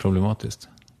är lite problematiskt?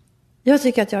 Jag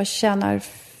tycker att jag tjänar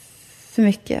för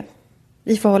mycket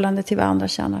i förhållande till vad andra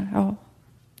tjänar. Ja,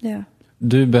 det gör jag.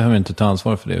 Du behöver inte ta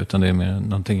ansvar för det, utan det är mer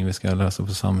någonting vi ska lösa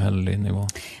på samhällelig nivå.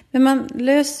 Men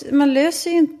man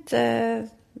löser ju inte...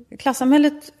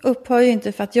 Klassamhället upphör ju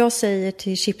inte för att jag säger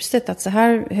till Schibsted att så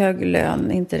här hög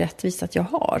lön är inte rättvist att jag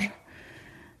har.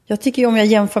 Jag tycker ju om jag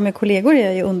jämför med kollegor är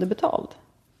jag ju underbetald.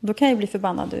 Då kan jag bli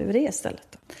förbannad över det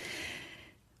istället.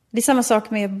 Det är samma sak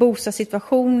med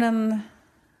bostadssituationen.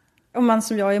 Om man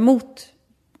som jag är emot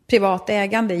privat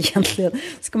ägande egentligen.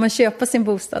 Ska man köpa sin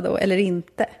bostad då eller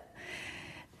inte?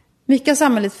 Mycket av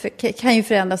samhället kan ju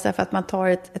förändras därför att man tar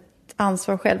ett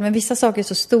ansvar själv. Men vissa saker är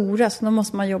så stora så då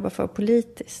måste man jobba för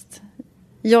politiskt.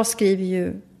 Jag skriver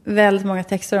ju väldigt många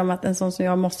texter om att en sån som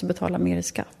jag måste betala mer i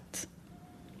skatt.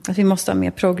 Att vi måste ha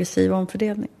mer progressiv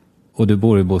omfördelning. Och du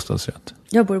bor i bostadsrätt?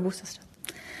 Jag bor i bostadsrätt.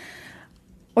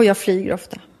 Och jag flyger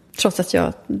ofta. Trots att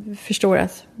jag förstår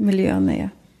att miljön är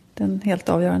den helt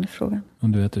avgörande frågan. Och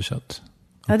du äter kött?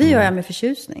 Ja, det gör jag med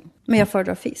förtjusning. Men jag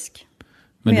föredrar fisk.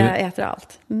 Men jag äter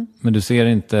allt. Mm. Men du ser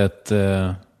inte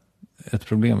ett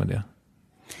problem med det?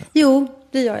 Jo,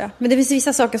 det gör jag. Men det finns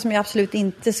vissa saker som jag absolut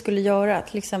inte skulle göra.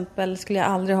 Till exempel skulle jag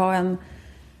aldrig ha en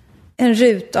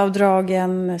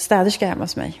rutavdragen städerska hemma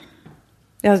hos mig.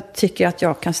 Jag tycker att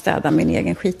jag kan städa min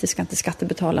egen skit. Det ska inte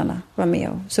skattebetalarna vara med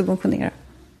och subventionera.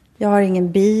 Jag har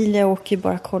ingen bil. Jag åker ju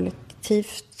bara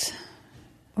kollektivt.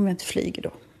 Om jag inte flyger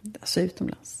då. Alltså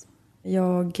utomlands.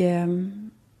 Jag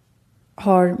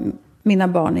har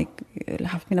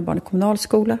haft mina barn i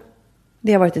kommunalskola.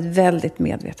 Det har varit ett väldigt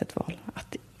medvetet val.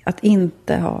 Att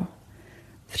inte ha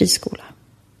friskola.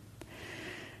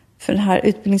 För den här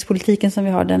utbildningspolitiken som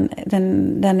vi har,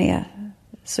 den är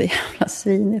så jävla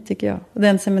svinig tycker jag. Och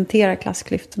den cementerar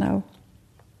klassklyftorna. Och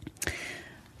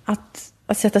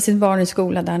att sätta sitt barn i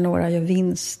skola där några gör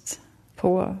vinst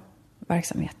på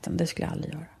verksamheten, det skulle jag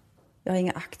aldrig göra. Jag har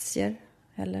inga aktier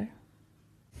heller.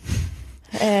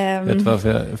 Vet du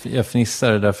varför jag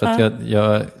fnissar? Därför att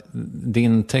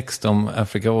din text om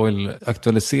Africa Oil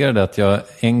aktualiserade att jag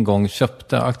en gång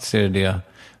köpte aktier i det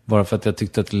bara för att jag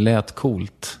tyckte att det lät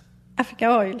coolt.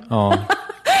 Africa Oil? Ja.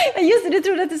 Just det, du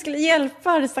trodde att det skulle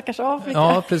hjälpa det stackars Afrika.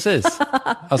 Ja, precis.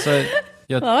 Alltså,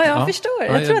 jag förstår.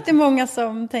 Jag tror att det är många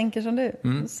som tänker som du.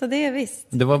 Mm. Så det är visst.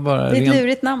 Det var bara det är ett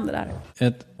lurigt namn det där.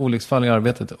 Ett olycksfall i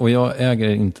arbetet. Och jag äger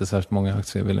inte särskilt många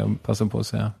aktier, vill jag passa på att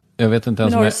säga. Jag vet inte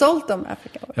ens. Men har du sålt dem,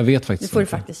 Africa Oil? Jag vet faktiskt det får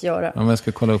inte. Du faktiskt göra. Ja, men jag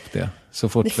ska kolla upp det. Så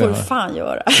fort det får du fan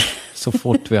göra. Så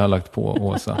fort vi har lagt på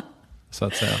Åsa, så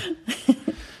att säga.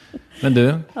 Men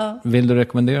du, vill du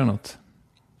rekommendera något?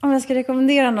 Om jag ska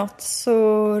rekommendera något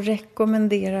så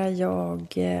rekommenderar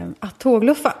jag att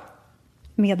tågluffa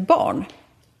med barn.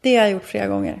 Det har jag gjort flera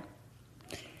gånger.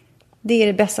 Det är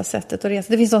det bästa sättet att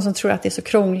resa. Det finns de som tror att det är så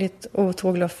krångligt att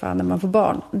tågluffa när man får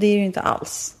barn. Det är ju inte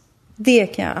alls. Det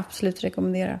kan jag absolut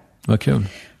rekommendera. Vad kul.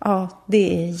 Ja,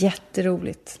 det är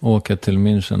jätteroligt. Åka till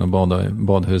München och bada i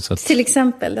badhuset. Till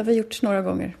exempel, det har vi gjort några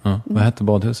gånger. Ja, vad heter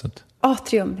badhuset?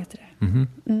 Atrium heter det. Mm-hmm.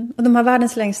 Mm. Och de har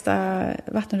världens längsta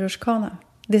vattenrutschkana.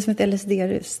 Det som ett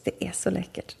LSD-rus, det är så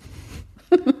läckert.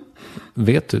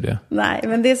 Vet du det? Nej,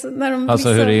 men det är så, när de alltså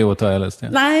hur det är att ta LSD?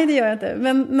 Nej, det gör jag inte.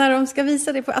 Men när de ska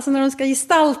visa det, alltså när de ska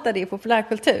gestalta det i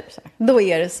populärkultur, då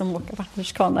är det som att åka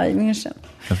vattenrutschkana i München.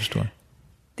 Jag förstår.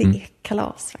 Det är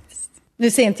kalas faktiskt.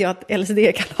 Nu säger inte jag att LSD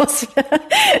är kalas.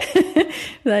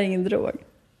 Det här är ingen drog.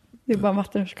 Det är bara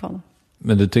vattenrutschkana.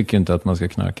 Men du tycker inte att man ska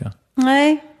knarka?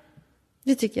 Nej,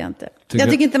 det tycker jag inte. Jag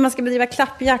tycker inte man ska bedriva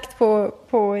klappjakt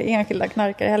på enskilda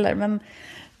knarkare heller.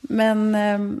 Men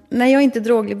nej, jag är inte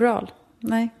drogliberal.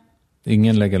 Nej.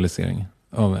 Ingen legalisering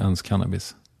av ens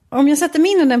cannabis? Om jag sätter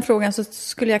mig in i den frågan så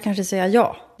skulle jag kanske säga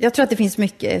ja. Jag tror att det finns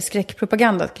mycket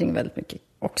skräckpropaganda kring väldigt mycket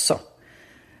också.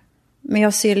 Men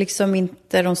jag ser liksom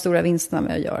inte de stora vinsterna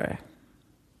med att göra det.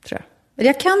 Tror jag. Eller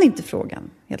jag kan inte frågan,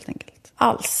 helt enkelt.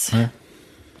 Alls. Nej.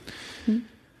 Mm.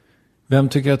 Vem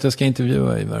tycker att jag ska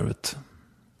intervjua i Värvet?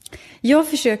 Jag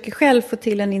försöker själv få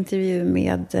till en intervju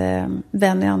med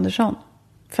Benny Andersson.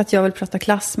 För att jag vill prata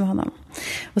klass med honom.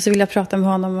 Och så vill jag prata med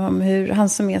honom om hur han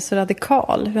som är så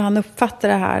radikal. Hur han uppfattar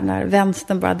det här när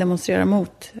vänstern bara demonstrerar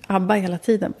mot ABBA hela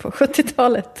tiden på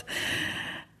 70-talet.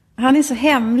 Han är så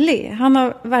hemlig. Han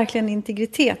har verkligen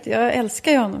integritet. Jag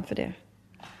älskar ju honom för det.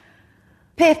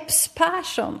 Peps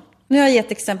Persson. Nu har jag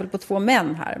gett exempel på 2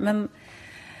 män här. Men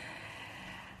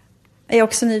är jag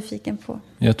också nyfiken på.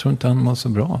 Jag tror inte han mår så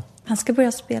bra. Han ska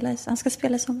börja spela. Han ska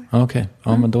spela i sommar. Okej.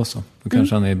 Ja, men då så. Då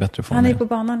kanske han är i bättre form. Han är på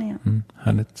banan igen.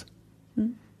 Härligt.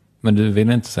 Men du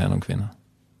vill inte säga någon kvinna?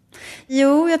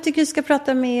 Jo, jag tycker du ska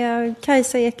prata med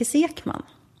Kajsa Ekis Ekman.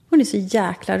 Hon är så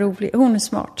jäkla rolig. Hon är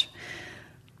smart.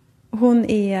 Hon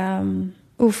är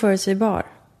oförutsägbar.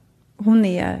 Hon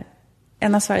är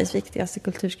en av Sveriges viktigaste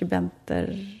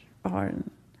kulturskribenter och har en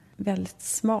väldigt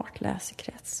smart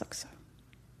läsekrets också.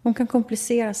 Hon kan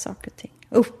komplicera saker och ting.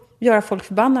 Och göra folk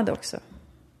förbannade också.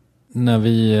 När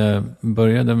vi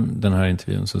började den här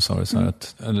intervjun så sa du så här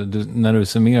att, eller när du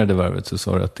summerade Värvet så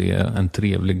sa du att det är en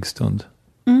trevlig stund.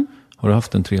 Har du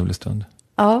haft en trevlig stund?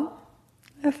 Ja,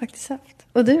 jag har faktiskt haft.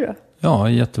 Och du då? Ja,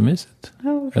 jättemysigt.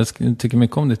 Ja. Jag tycker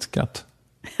mycket om ditt skratt.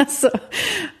 Alltså,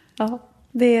 ja,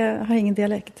 det har ingen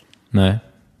dialekt. Nej,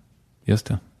 just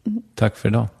det. Tack för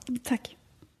idag. Tack.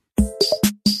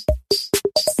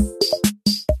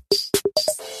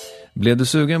 Blev du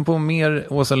sugen på mer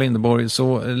Åsa Linderborg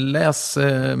så läs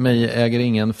Mig äger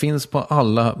ingen. Finns på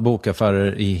alla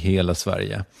bokaffärer i hela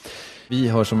Sverige. Vi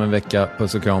hörs om en vecka.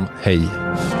 Puss och kram. Hej!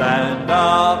 Stand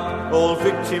up, all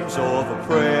victims of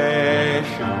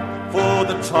oppression, for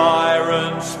the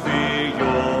tyrants fear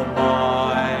your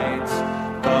might.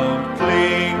 Don't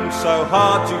cling so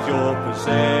hard to your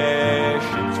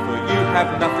possessions, for you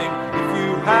have nothing if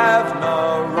you have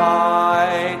no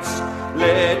rights.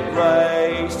 Let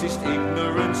racist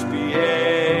ignorance be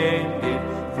ended,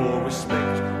 for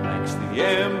respect makes the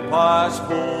empires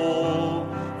fall.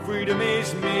 Freedom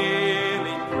is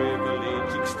merely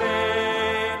privilege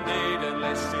extended,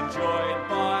 unless enjoyed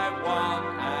by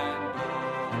one and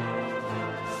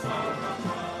all.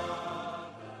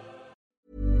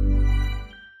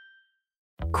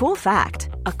 Cool fact,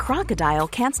 a crocodile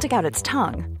can't stick out its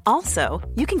tongue. Also,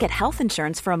 you can get health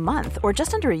insurance for a month or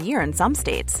just under a year in some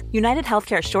states. United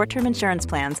Healthcare short-term insurance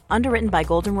plans, underwritten by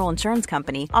Golden Rule Insurance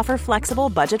Company, offer flexible,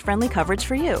 budget-friendly coverage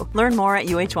for you. Learn more at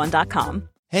uh1.com.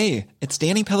 Hey, it's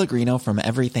Danny Pellegrino from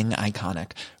Everything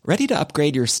Iconic. Ready to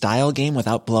upgrade your style game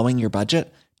without blowing your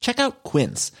budget? Check out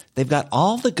Quince. They've got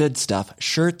all the good stuff,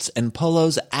 shirts and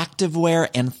polos, activewear,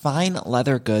 and fine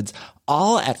leather goods,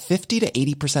 all at 50 to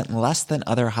 80% less than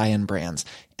other high-end brands.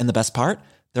 And the best part?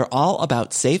 They're all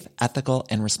about safe, ethical,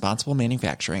 and responsible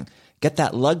manufacturing. Get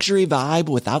that luxury vibe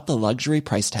without the luxury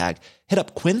price tag. Hit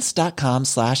up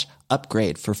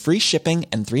quince.com/upgrade for free shipping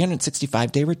and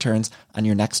 365-day returns on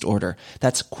your next order.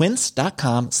 That's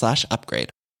quince.com/upgrade.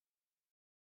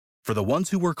 For the ones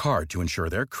who work hard to ensure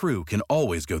their crew can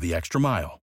always go the extra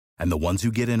mile, and the ones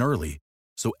who get in early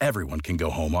so everyone can go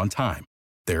home on time,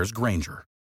 there's Grainger,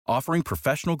 offering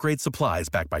professional-grade supplies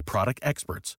backed by product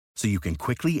experts so you can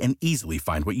quickly and easily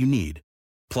find what you need.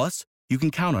 Plus, you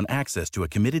can count on access to a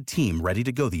committed team ready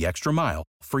to go the extra mile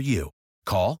for you.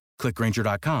 Call, click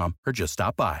Grainger.com, or just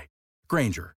stop by.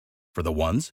 Grainger, for the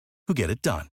ones who get it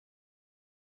done.